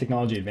 as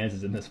technology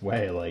advances in this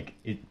way, like,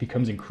 it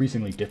becomes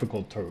increasingly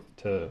difficult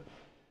to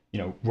you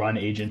know, run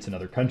agents in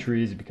other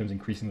countries. It becomes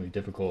increasingly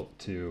difficult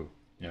to,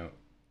 you know,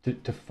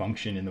 to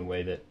function in the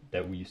way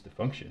that we used to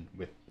function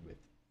with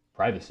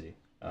privacy.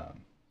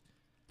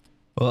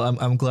 Well,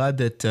 I'm glad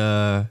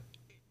that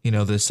you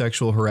know, the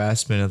sexual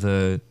harassment of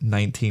the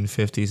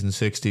 1950s and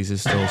 60s is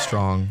still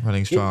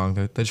running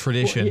strong. The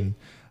tradition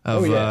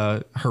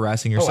of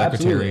harassing your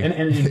secretary. And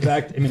in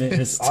fact, I mean,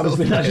 it's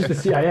obviously not just the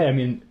CIA. I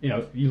mean, you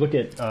know, you look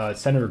at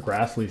Senator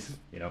Grassley's,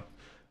 you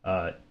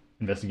know,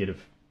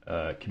 investigative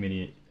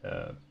committee,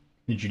 the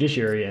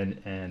judiciary,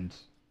 and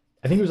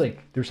I think it was like,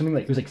 there was something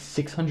like, it was like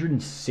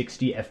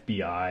 660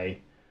 FBI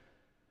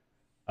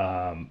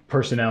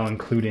personnel,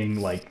 including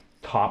like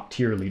top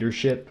tier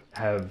leadership,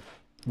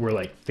 were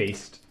like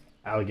faced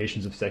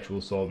allegations of sexual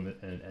assault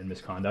and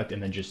misconduct,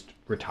 and then just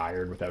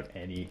retired without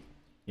any,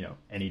 you know,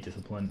 any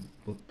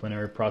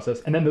disciplinary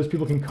process. And then those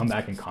people can come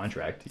back and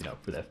contract, you know,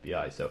 for the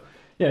FBI. So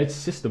yeah, it's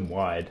system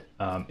wide.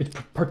 It's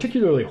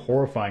particularly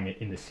horrifying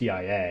in the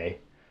CIA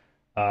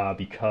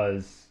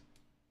because,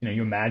 you know,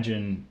 you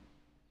imagine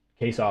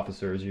case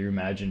officers, or you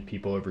imagine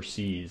people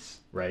overseas,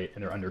 right?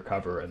 And they're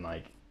undercover, and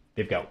like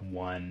they've got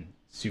one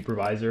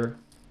supervisor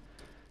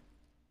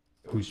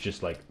who's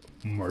just like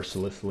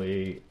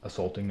mercilessly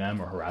assaulting them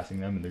or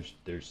harassing them, and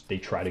they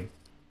try to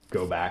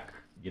go back,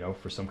 you know,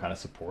 for some kind of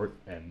support,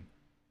 and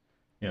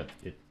you know,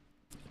 it's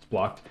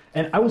blocked.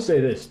 And I will say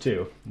this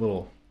too,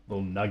 little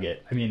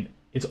nugget. I mean,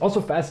 it's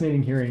also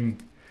fascinating hearing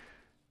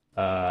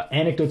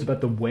anecdotes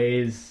about the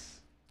ways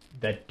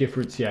that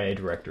different CIA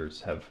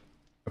directors have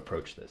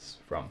approached this,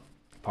 from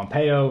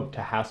Pompeo to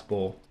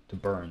Haspel to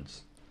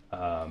Burns.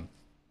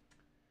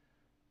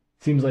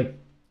 Seems like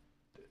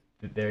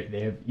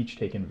they have each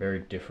taken very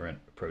different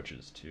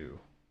approaches to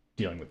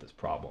dealing with this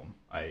problem.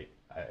 I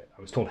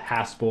was told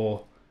Haspel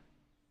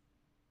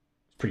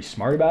was pretty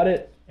smart about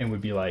it and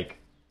would be like,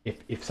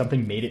 if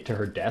something made it to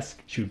her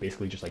desk, she would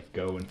basically just like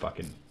go and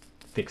fucking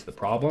fix the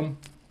problem.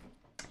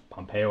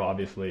 Pompeo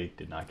obviously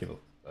did not give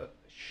a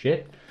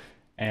shit.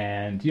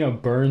 And, you know,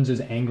 Burns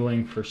is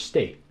angling for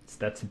state.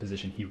 That's the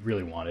position he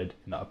really wanted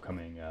in the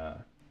upcoming,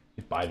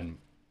 if Biden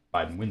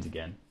wins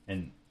again.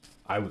 And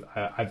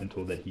I've been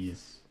told that he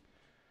just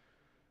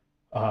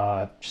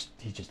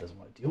doesn't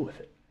want to deal with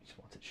it. He just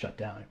wants it shut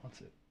down. He wants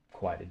it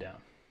quieted down.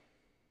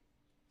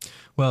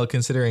 Well,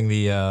 considering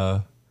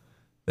the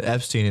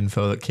Epstein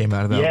info that came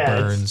out about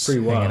Burns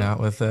hanging out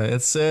with,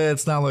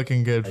 it's not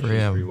looking good for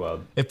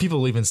him. If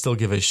people even still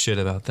give a shit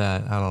about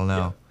that, I don't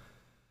know.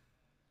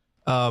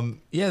 I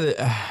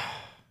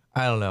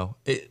don't know.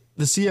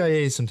 The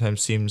CIA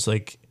sometimes seems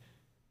like,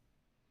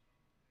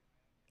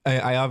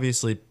 I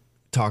obviously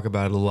talk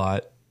about it a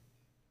lot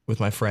with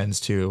my friends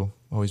too,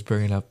 always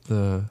bringing up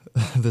the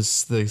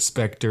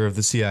specter of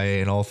the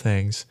CIA and all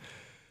things.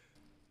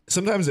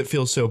 Sometimes it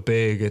feels so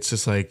big. It's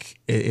just like,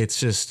 it's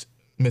just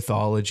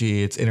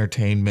mythology. It's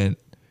entertainment.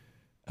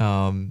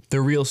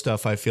 The real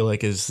stuff, I feel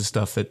like, is the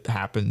stuff that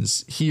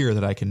happens here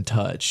that I can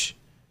touch.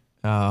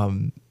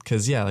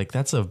 'Cause yeah, like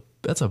that's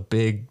a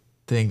big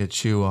thing to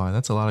chew on.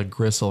 That's a lot of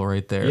gristle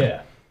right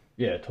there.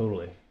 Yeah,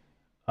 totally.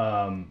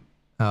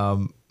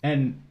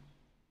 And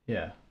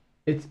yeah,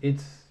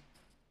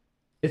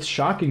 it's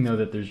shocking though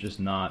that there's just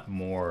not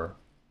more.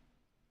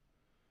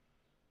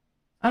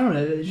 I don't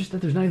know. It's just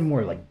that there's not even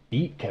more like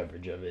beat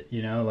coverage of it.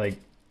 You know, like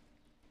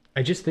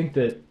I just think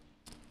that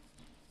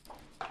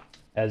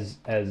as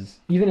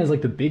even as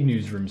like the big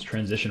newsrooms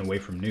transition away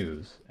from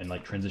news and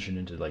like transition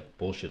into like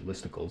bullshit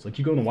listicles, like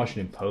you go in the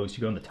Washington Post,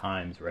 you go in the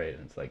Times, right,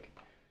 and it's like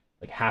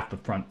half the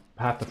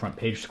front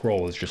page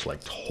scroll is just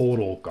like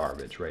total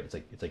garbage, right? It's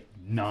like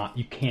not,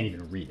 you can't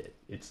even read it.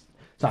 It's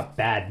not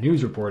bad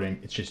news reporting.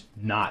 It's just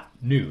not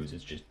news.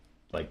 It's just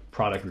like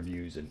product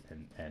reviews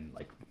and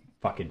like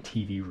fucking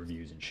TV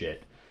reviews and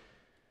shit.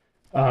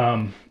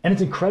 And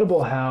it's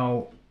incredible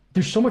how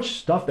there's so much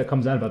stuff that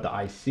comes out about the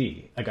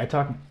IC. Like I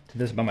talk to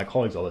this about my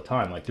colleagues all the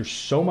time. Like there's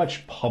so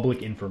much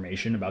public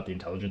information about the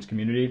intelligence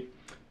community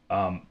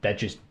that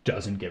just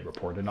doesn't get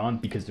reported on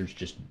because there's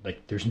just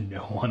like there's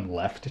no one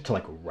left to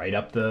like write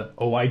up the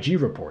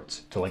OIG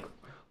reports, to like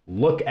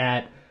look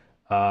at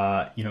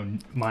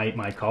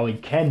my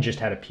colleague Ken just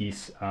had a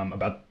piece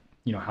about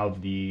how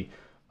the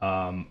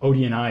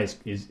ODNI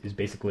is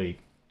basically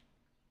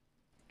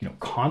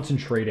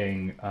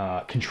concentrating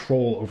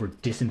control over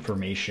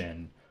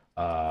disinformation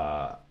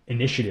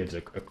initiatives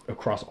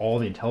across all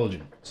the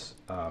intelligence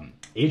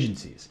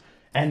agencies.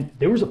 And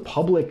there was a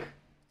public,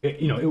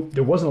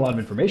 there wasn't a lot of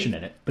information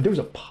in it, but there was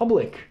a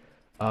public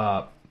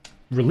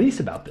release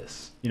about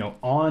this,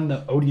 on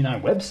the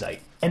ODNI website.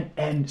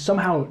 And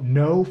somehow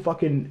no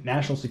fucking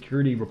national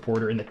security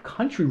reporter in the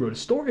country wrote a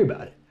story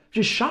about it.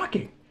 Just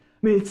shocking.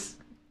 I mean,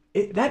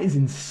 that is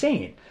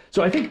insane.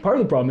 So I think part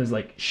of the problem is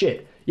like,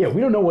 shit, yeah,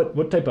 we don't know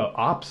what type of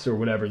ops or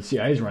whatever the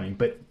CIA is running,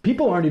 but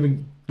people aren't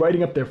even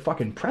writing up their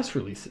fucking press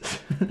releases.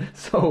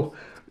 So,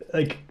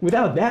 like,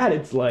 without that,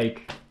 it's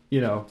like,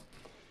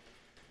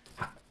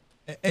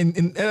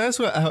 And that's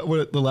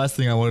what the last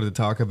thing I wanted to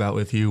talk about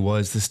with you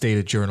was the state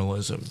of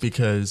journalism,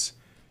 because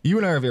you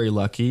and I are very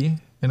lucky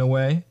in a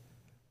way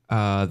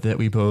that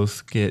we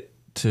both get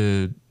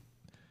to,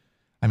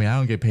 I mean, I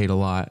don't get paid a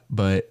lot,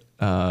 but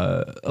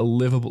a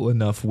livable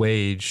enough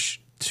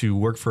wage to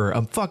work for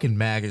a fucking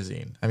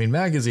magazine. I mean,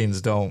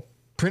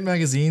 print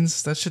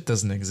magazines, that shit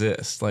doesn't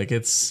exist. Like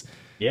it's,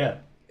 yeah,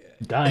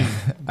 dying.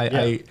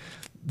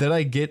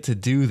 I get to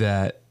do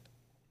that,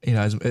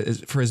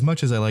 for as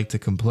much as I like to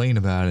complain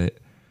about it,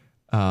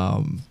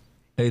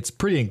 it's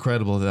pretty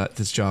incredible that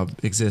this job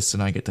exists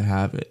and I get to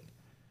have it.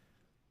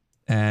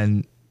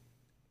 And,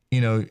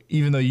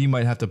 even though you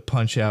might have to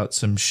punch out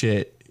some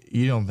shit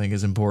you don't think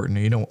is important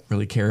or you don't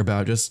really care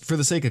about, just for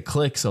the sake of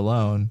clicks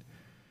alone,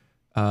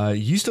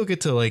 you still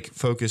get to like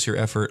focus your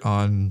effort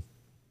on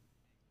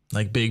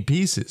like big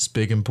pieces,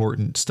 big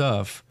important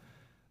stuff.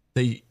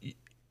 They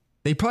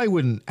probably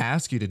wouldn't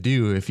ask you to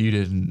do if you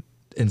didn't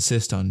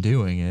insist on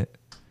doing it.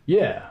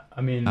 Yeah,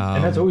 I mean,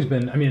 and that's always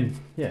been. I mean,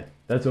 yeah,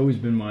 that's always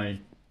been my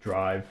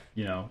drive.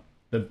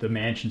 The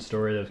Mansion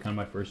story, that was kind of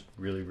my first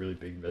really, really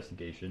big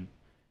investigation.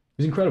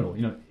 It was incredible.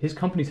 His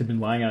companies had been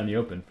lying out in the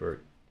open for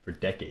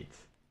decades,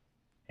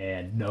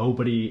 and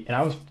nobody. And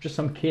I was just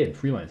some kid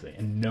freelancing,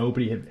 and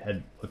nobody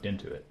had looked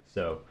into it.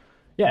 So,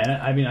 yeah, and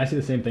I mean, I see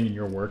the same thing in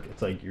your work.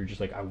 It's like you're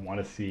just like, I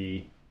want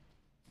to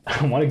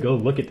go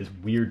look at this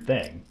weird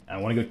thing. I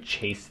want to go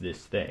chase this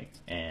thing.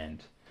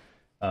 And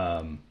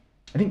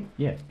I think,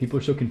 yeah, people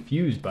are so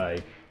confused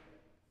by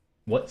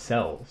what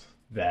sells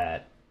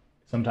that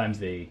sometimes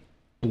they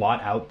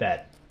blot out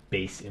that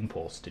base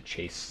impulse to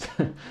chase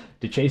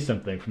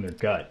something from their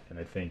gut. And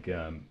I think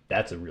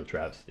that's a real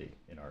travesty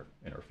in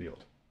our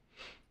field.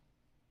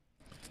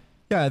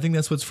 Yeah, I think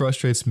that's what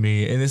frustrates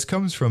me. And this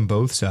comes from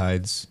both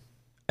sides.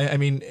 I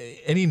mean,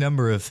 any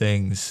number of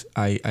things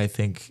I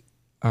think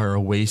are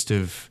a waste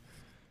of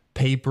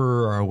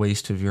paper or a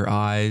waste of your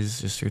eyes,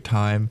 just your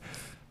time.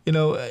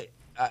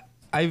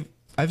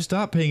 I've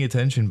stopped paying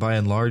attention by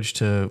and large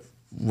to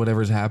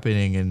whatever's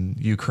happening in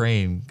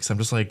Ukraine because I'm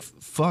just like,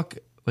 fuck.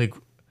 Like,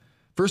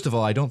 first of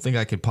all, I don't think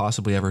I could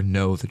possibly ever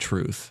know the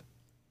truth.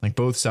 Like,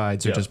 both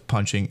sides are just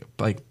punching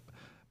like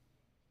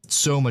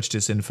so much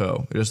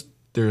disinfo.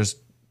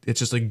 It's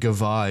just like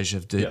gavage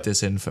of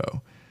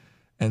disinfo.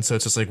 And so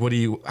it's just like,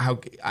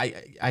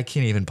 I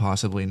can't even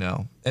possibly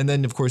know. And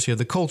then, of course, you have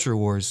the culture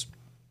wars.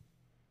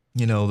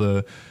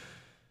 The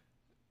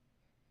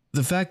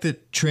fact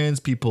that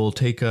trans people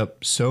take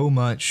up so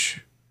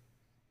much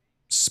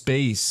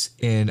space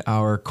in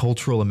our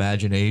cultural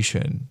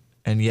imagination,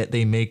 and yet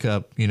they make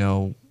up,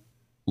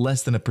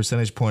 less than a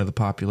percentage point of the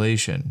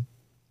population.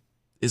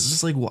 It's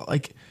just like,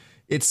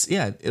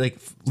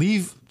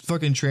 leave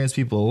fucking trans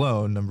people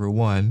alone, number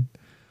one.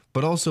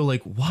 But also,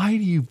 like, why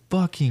do you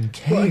fucking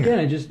care? Well, again,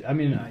 I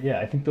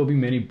think there'll be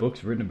many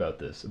books written about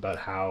this, about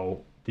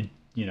how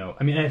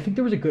I think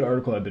there was a good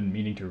article I've been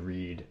meaning to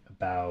read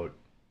about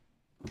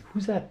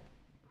who's that?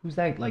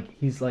 Like,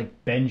 he's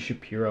like Ben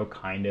Shapiro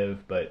kind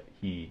of, but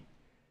he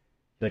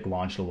like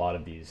launched a lot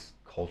of these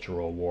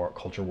culture war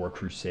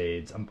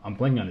crusades. I'm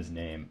blanking on his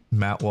name.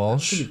 Matt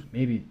Walsh?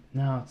 Maybe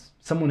no, it's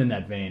someone in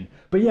that vein.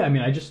 But yeah, I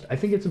mean, I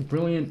think it's a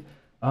brilliant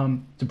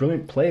It's a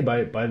brilliant play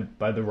by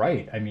the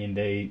right. I mean,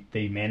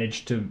 they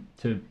managed to.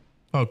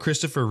 Oh,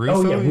 Christopher Rufo.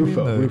 Oh yeah, you mean?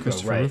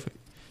 Rufo, right? Rufo.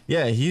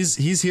 Yeah, he's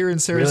here in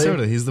Sarasota.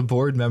 Really? He's the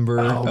board member.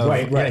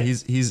 Right. Yeah,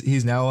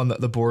 he's now on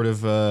the board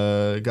of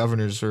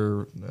governors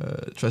or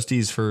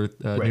trustees for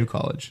New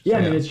College. Yeah,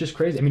 I mean, it's just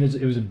crazy. I mean,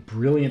 it was a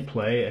brilliant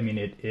play. I mean,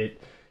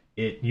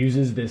 it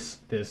uses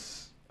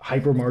this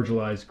hyper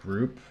marginalized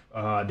group.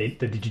 The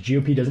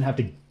GOP doesn't have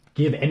to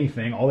give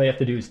anything. All they have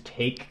to do is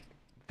take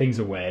things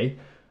away.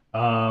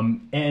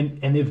 And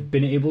they've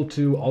been able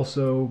to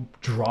also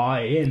draw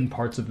in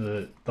parts of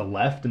the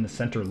left and the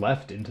center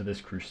left into this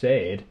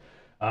crusade.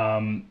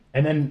 And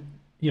then,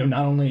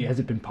 not only has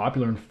it been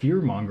popular in fear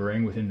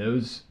mongering within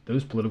those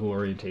political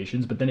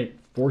orientations, but then it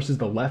forces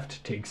the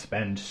left to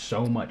expend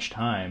so much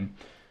time,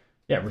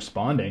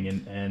 responding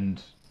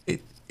and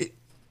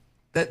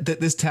that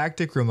this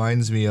tactic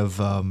reminds me of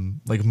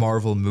like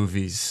Marvel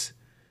movies,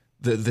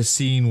 the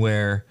scene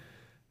where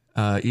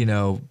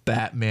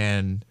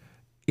Batman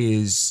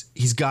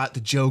he's got the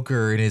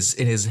Joker in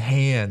his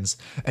hands,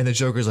 and the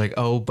Joker's like,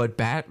 oh, but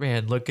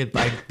Batman, look at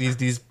like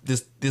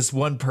this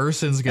one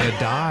person's gonna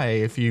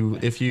die if you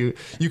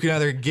can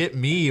either get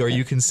me or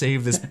you can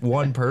save this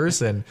one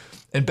person.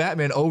 And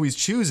Batman always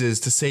chooses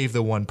to save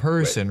the one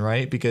person,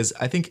 right? Because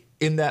I think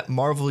in that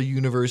Marvel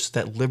universe,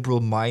 that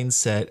liberal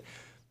mindset,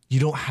 you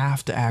don't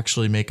have to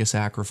actually make a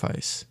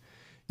sacrifice.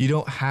 You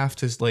don't have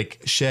to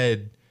like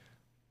shed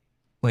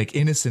like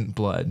innocent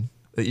blood.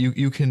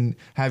 You can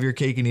have your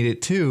cake and eat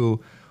it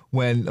too,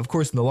 when of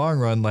course in the long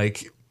run,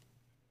 like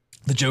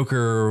the Joker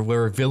or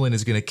whatever villain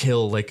is going to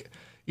kill like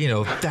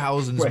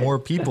thousands more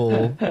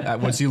people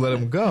once you let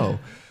him go.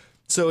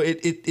 So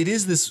it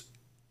is this.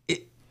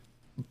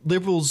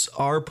 Liberals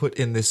are put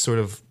in this sort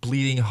of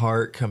bleeding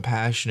heart,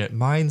 compassionate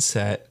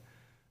mindset.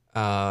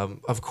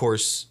 Of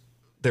course,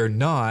 they're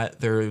not.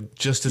 They're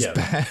just as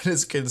bad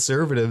as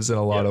conservatives in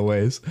a lot of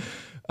ways.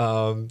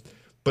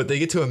 But they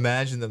get to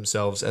imagine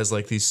themselves as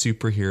like these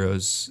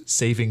superheroes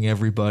saving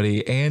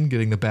everybody and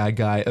getting the bad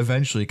guy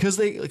eventually, because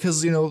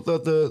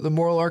the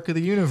moral arc of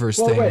the universe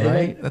thing,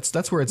 right?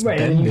 That's where it's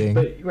bending.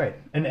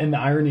 And the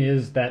irony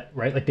is that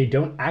like they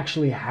don't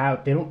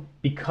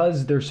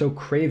because they're so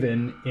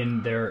craven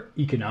in their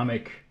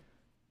economic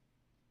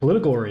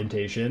political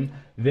orientation,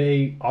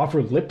 they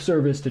offer lip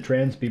service to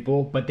trans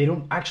people, but they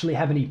don't actually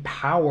have any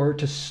power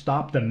to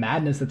stop the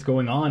madness that's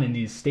going on in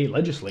these state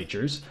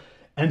legislatures.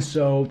 And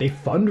so they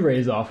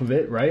fundraise off of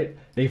it, right?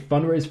 They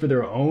fundraise for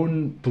their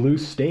own blue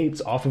states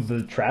off of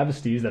the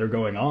travesties that are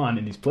going on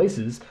in these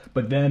places.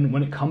 But then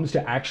when it comes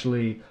to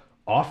actually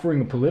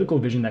offering a political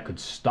vision that could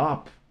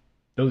stop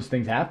those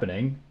things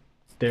happening,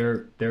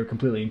 they're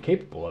completely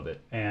incapable of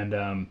it.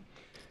 And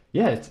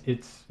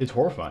it's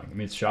horrifying. I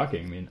mean, it's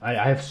shocking. I mean, I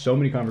have so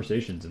many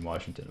conversations in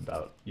Washington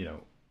about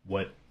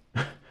what.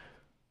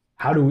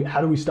 How do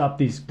we stop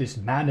this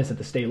madness at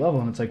the state level?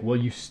 And it's like, well,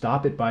 you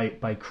stop it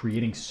by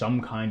creating some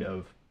kind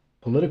of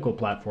political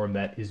platform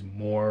that is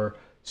more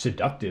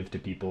seductive to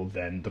people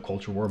than the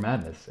culture war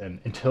madness. And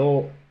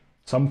until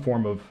some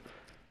form of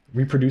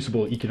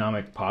reproducible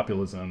economic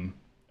populism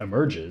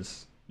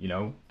emerges,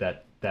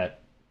 that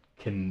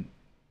can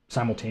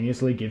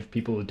simultaneously give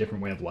people a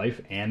different way of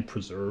life and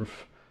preserve,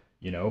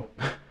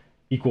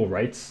 equal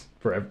rights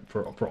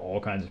for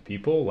all kinds of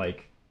people,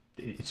 like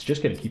it's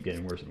just going to keep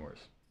getting worse and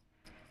worse.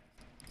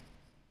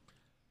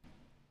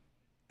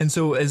 And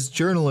so as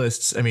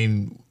journalists, I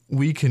mean,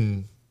 we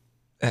can,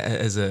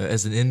 as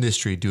an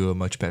industry, do a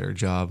much better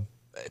job,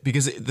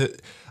 because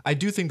I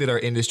do think that our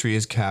industry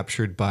is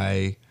captured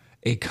by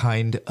a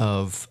kind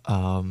of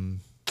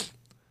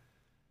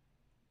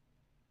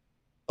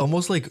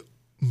almost like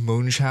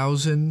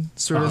Munchausen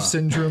sort of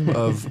syndrome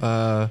of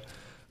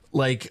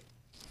like,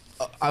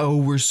 oh,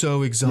 we're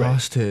so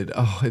exhausted.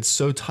 Right. Oh, it's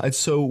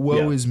so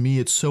woe is me.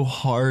 It's so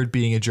hard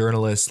being a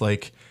journalist.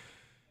 Like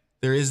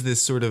there is this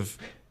sort of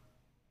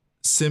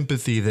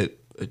sympathy that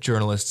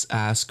journalists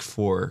ask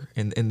for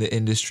in the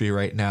industry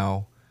right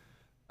now.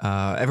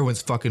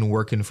 Everyone's fucking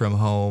working from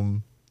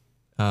home.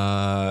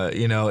 And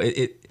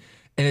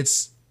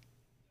it's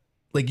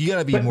like you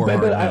gotta be more.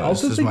 But I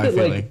also think that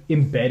like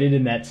embedded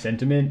in that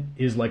sentiment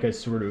is like a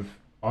sort of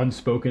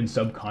unspoken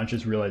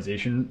subconscious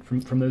realization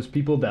from those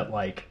people that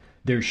like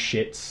their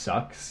shit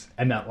sucks,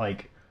 and that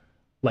like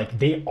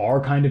they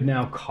are kind of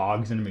now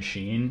cogs in a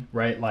machine,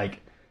 right? Like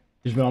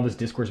there's been all this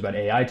discourse about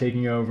AI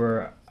taking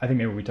over. I think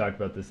maybe we talked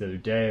about this the other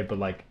day, but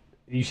like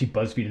you see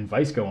BuzzFeed and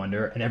Vice go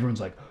under, and everyone's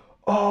like,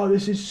 "Oh,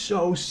 this is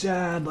so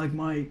sad. Like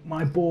my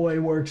boy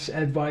works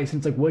at Vice," and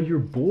it's like, well, your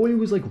boy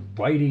was like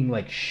writing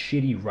like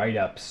shitty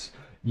write-ups,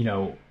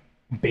 of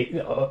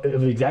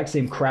the exact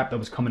same crap that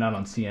was coming out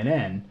on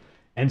CNN.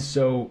 And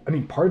so, I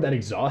mean, part of that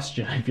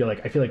exhaustion, I feel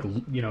like,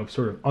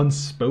 sort of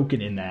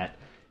unspoken in that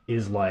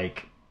is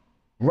like,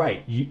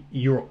 right,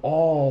 you're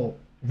all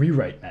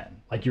rewrite men.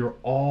 Like you're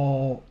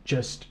all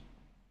just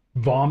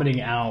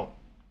vomiting out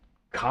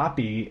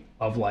copy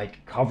of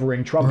like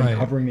covering Trump and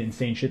covering the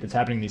insane shit that's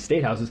happening in these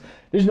state houses.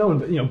 There's no,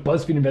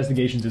 BuzzFeed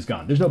Investigations is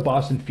gone. There's no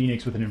Boston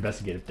Phoenix with an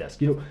investigative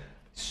desk.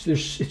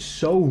 it's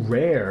so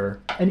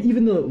rare, and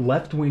even the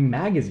left-wing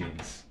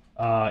magazines,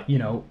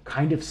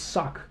 kind of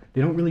suck.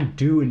 They don't really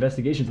do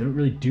investigations. They don't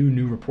really do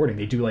new reporting.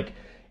 They do like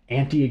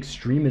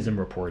anti-extremism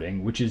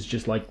reporting, which is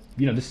just like,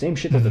 the same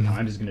shit that the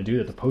Times is going to do,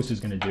 that the Post is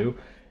going to do.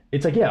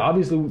 It's like, yeah,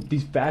 obviously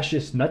these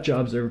fascist nut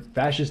jobs are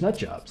fascist nut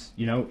jobs.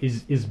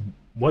 Is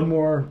one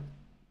more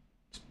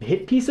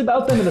hit piece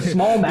about them in a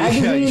small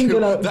magazine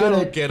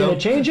gonna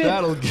change it?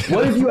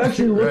 What if you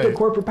actually looked at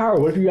corporate power?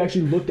 What if you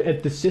actually looked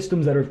at the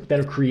systems that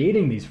are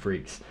creating these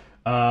freaks?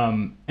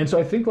 And so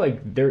I think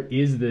like there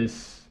is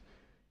this,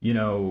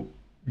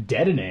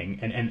 deadening,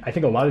 and I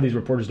think a lot of these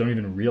reporters don't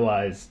even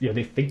realize,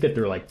 they think that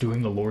they're like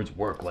doing the Lord's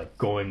work, like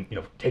going,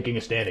 taking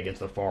a stand against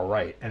the far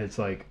right. And it's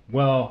like,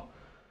 well,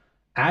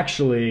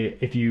 actually,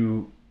 if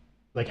you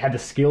like had the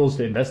skills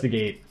to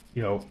investigate,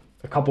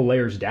 a couple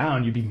layers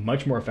down, you'd be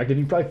much more effective.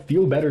 You'd probably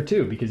feel better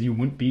too, because you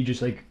wouldn't be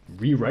just like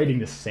rewriting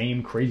the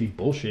same crazy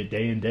bullshit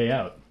day in, day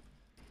out.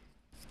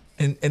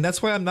 And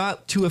that's why I'm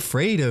not too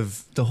afraid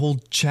of the whole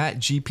Chat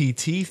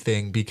GPT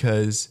thing,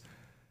 because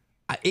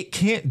it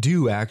can't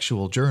do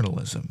actual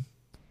journalism.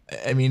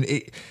 I mean,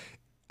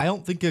 I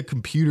don't think a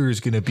computer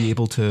is going to be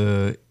able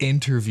to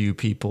interview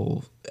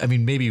people. I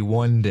mean, maybe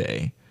one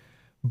day,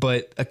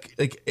 but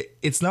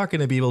it's not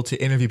going to be able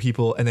to interview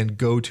people and then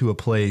go to a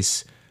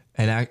place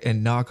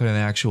and knock on an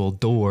actual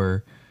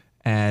door.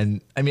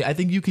 And I mean, I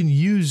think you can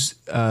use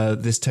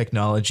this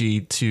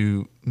technology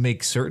to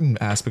make certain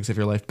aspects of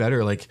your life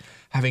better, like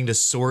having to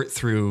sort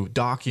through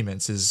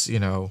documents is,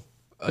 an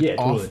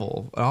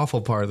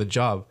awful part of the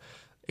job.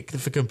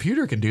 If a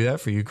computer can do that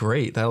for you,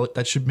 great.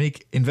 That should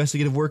make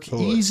investigative work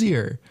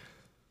easier.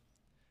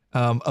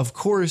 Of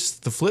course,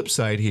 the flip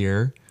side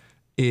here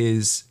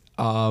is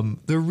the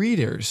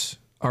readers,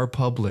 our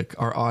public,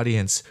 our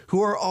audience,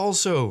 who are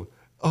also,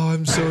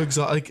 I'm so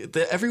exhausted. Like,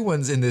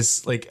 everyone's in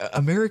this, like,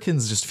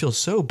 Americans just feel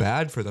so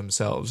bad for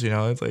themselves,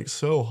 it's like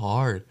so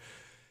hard.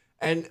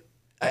 And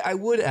I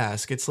would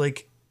ask, it's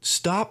like,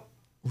 stop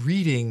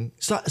reading,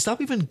 stop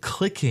even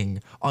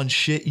clicking on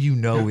shit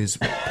is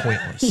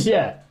pointless.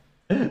 Yeah.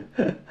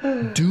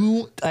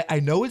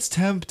 I know it's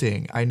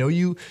tempting. I know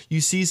you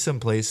see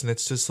someplace and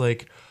it's just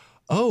like,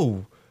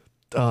 oh,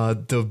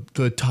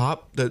 the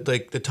top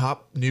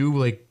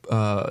new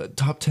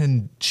top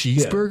 10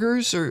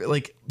 cheeseburgers, or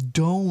like,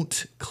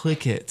 don't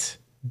click it.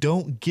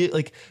 Don't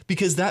get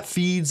because that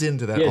feeds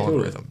into that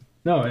algorithm.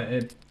 Totally.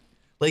 No,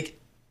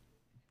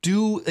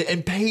 do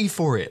and pay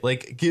for it.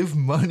 Like, give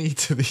money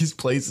to these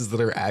places that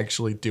are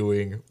actually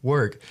doing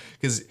work,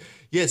 because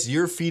yes,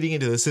 you're feeding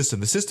into the system.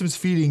 The system's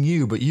feeding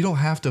you, but you don't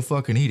have to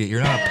fucking eat it.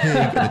 You're not a pig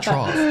in a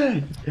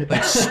trough.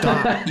 Like,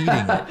 stop eating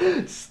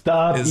it.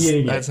 Stop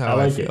eating it. That's how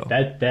I feel.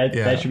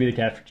 That should be the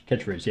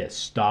catchphrase. Yes,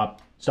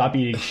 stop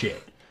eating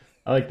shit.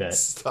 I like that.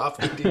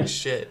 Stop eating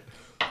shit.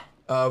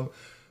 So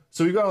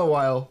we've gone a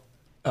while.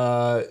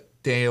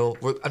 Daniel,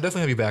 I'm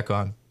definitely gonna be back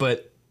on,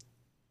 but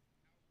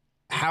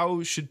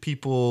how should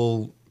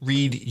people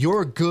read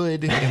your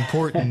good,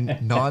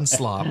 important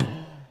non-slop?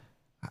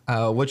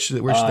 Where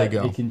should they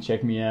go? You can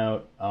check me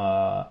out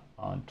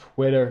on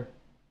Twitter,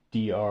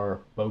 Dr.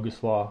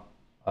 Boguslaw,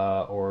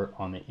 or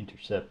on the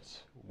Intercept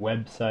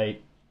website.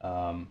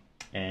 And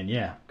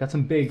yeah, I've got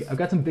some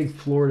big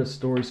Florida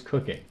stories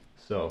cooking.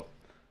 So,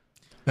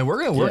 and we're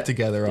gonna work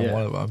together on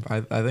one of them.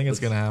 I think it's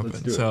gonna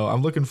happen. So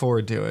I'm looking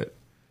forward to it.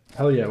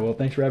 Hell yeah! Well,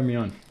 thanks for having me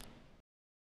on.